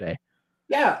rest of their day.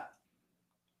 Yeah.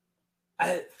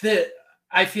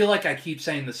 I feel like I keep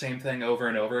saying the same thing over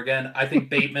and over again. I think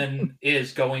Bateman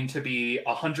is going to be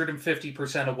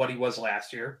 150% of what he was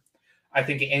last year. I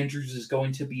think Andrews is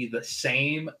going to be the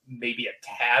same, maybe a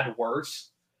tad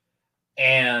worse.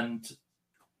 And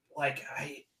like,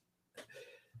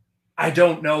 I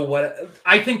don't know what,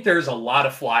 I think there's a lot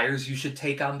of flyers you should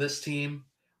take on this team.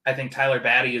 I think Tyler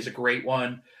Batty is a great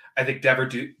one. I think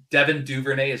Devin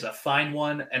Duvernay is a fine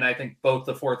one. And I think both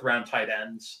the 4th round tight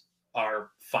ends are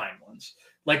fine ones.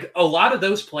 Like, a lot of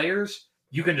those players,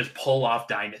 you can just pull off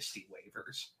dynasty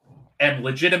waivers. And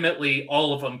legitimately,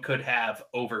 all of them could have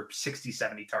over 60,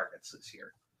 70 targets this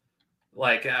year.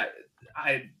 Like,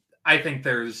 I think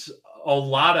there's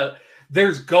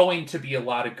going to be a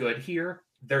lot of good here.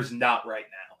 There's not right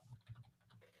now.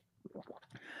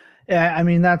 Yeah, I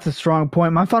mean, that's a strong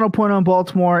point. My final point on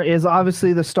Baltimore is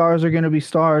obviously the stars are going to be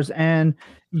stars, and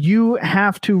you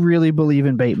have to really believe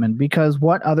in Bateman, because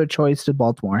what other choice did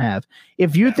Baltimore have?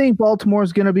 If you think Baltimore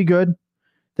is going to be good,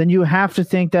 then you have to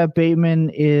think that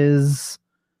Bateman is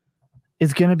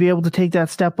going to be able to take that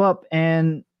step up,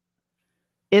 and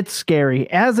it's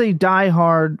scary. As a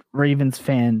diehard Ravens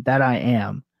fan that I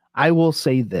am, I will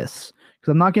say this,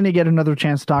 because I'm not going to get another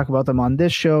chance to talk about them on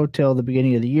this show till the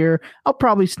beginning of the year. I'll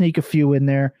probably sneak a few in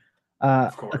there.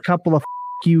 A couple of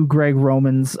you Greg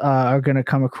Romans are going to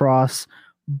come across.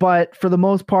 But for the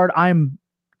most part, I'm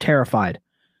terrified.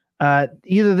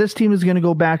 Either this team is going to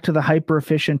go back to the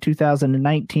hyper-efficient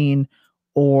 2019,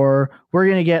 or we're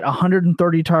going to get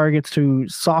 130 targets to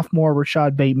sophomore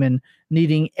Rashad Bateman,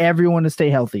 needing everyone to stay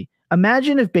healthy.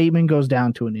 Imagine if Bateman goes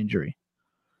down to an injury.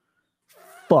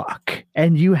 Fuck.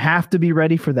 And you have to be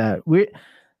ready for that.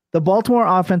 The Baltimore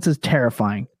offense is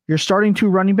terrifying. You're starting 2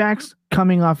 running backs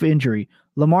coming off injury.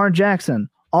 Lamar Jackson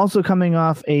also coming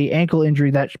off a ankle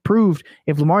injury that proved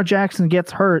if Lamar Jackson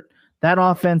gets hurt, that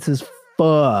offense is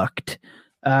fucked.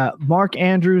 Mark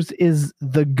Andrews is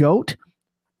the GOAT.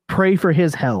 Pray for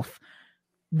his health.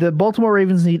 The Baltimore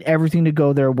Ravens need everything to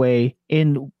go their way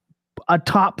in a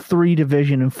top 3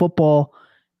 division in football.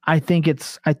 I think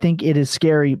it is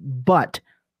scary, but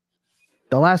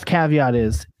the last caveat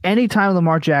is anytime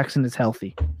Lamar Jackson is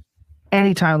healthy,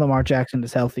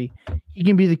 he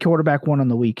can be the quarterback 1 on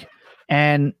the week,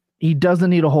 and he doesn't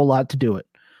need a whole lot to do it.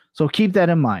 So keep that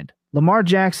in mind. Lamar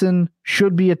Jackson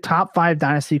should be a top 5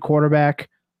 dynasty quarterback.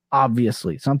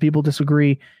 Obviously, some people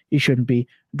disagree. He shouldn't be.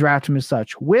 Draft him as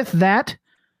such. With that,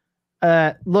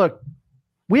 look,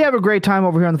 we have a great time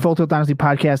over here on the Full Tilt Dynasty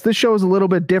podcast. This show is a little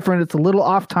bit different. It's a little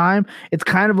off time. It's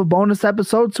kind of a bonus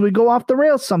episode, so we go off the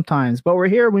rails sometimes. But we're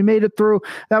here. We made it through.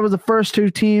 That was the first 2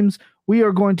 teams. We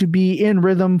are going to be in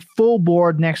rhythm full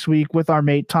board next week with our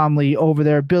mate Tom Lee over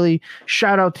there. Billy,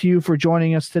 shout out to you for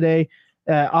joining us today.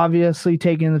 Obviously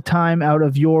taking the time out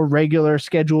of your regular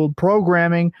scheduled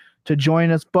programming to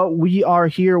join us. But we are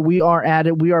here. We are at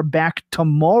it. We are back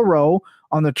tomorrow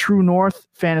on the True North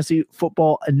Fantasy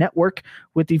Football Network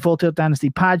with the Full Tilt Dynasty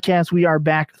podcast. We are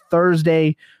back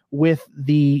Thursday with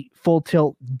the Full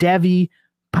Tilt Devy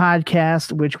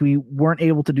podcast, which we weren't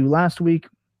able to do last week.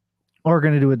 We're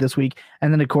going to do it this week.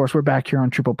 And then, of course, we're back here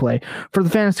on Triple Play for the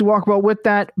Fantasy Walkabout. With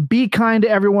that, be kind to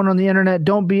everyone on the internet.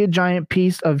 Don't be a giant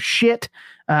piece of shit,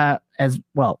 as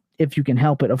well, if you can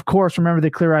help it. Of course, remember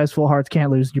that clear eyes, full hearts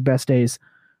can't lose your best days.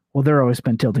 Well, they're always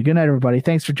spent tilted. Good night, everybody.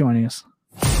 Thanks for joining us.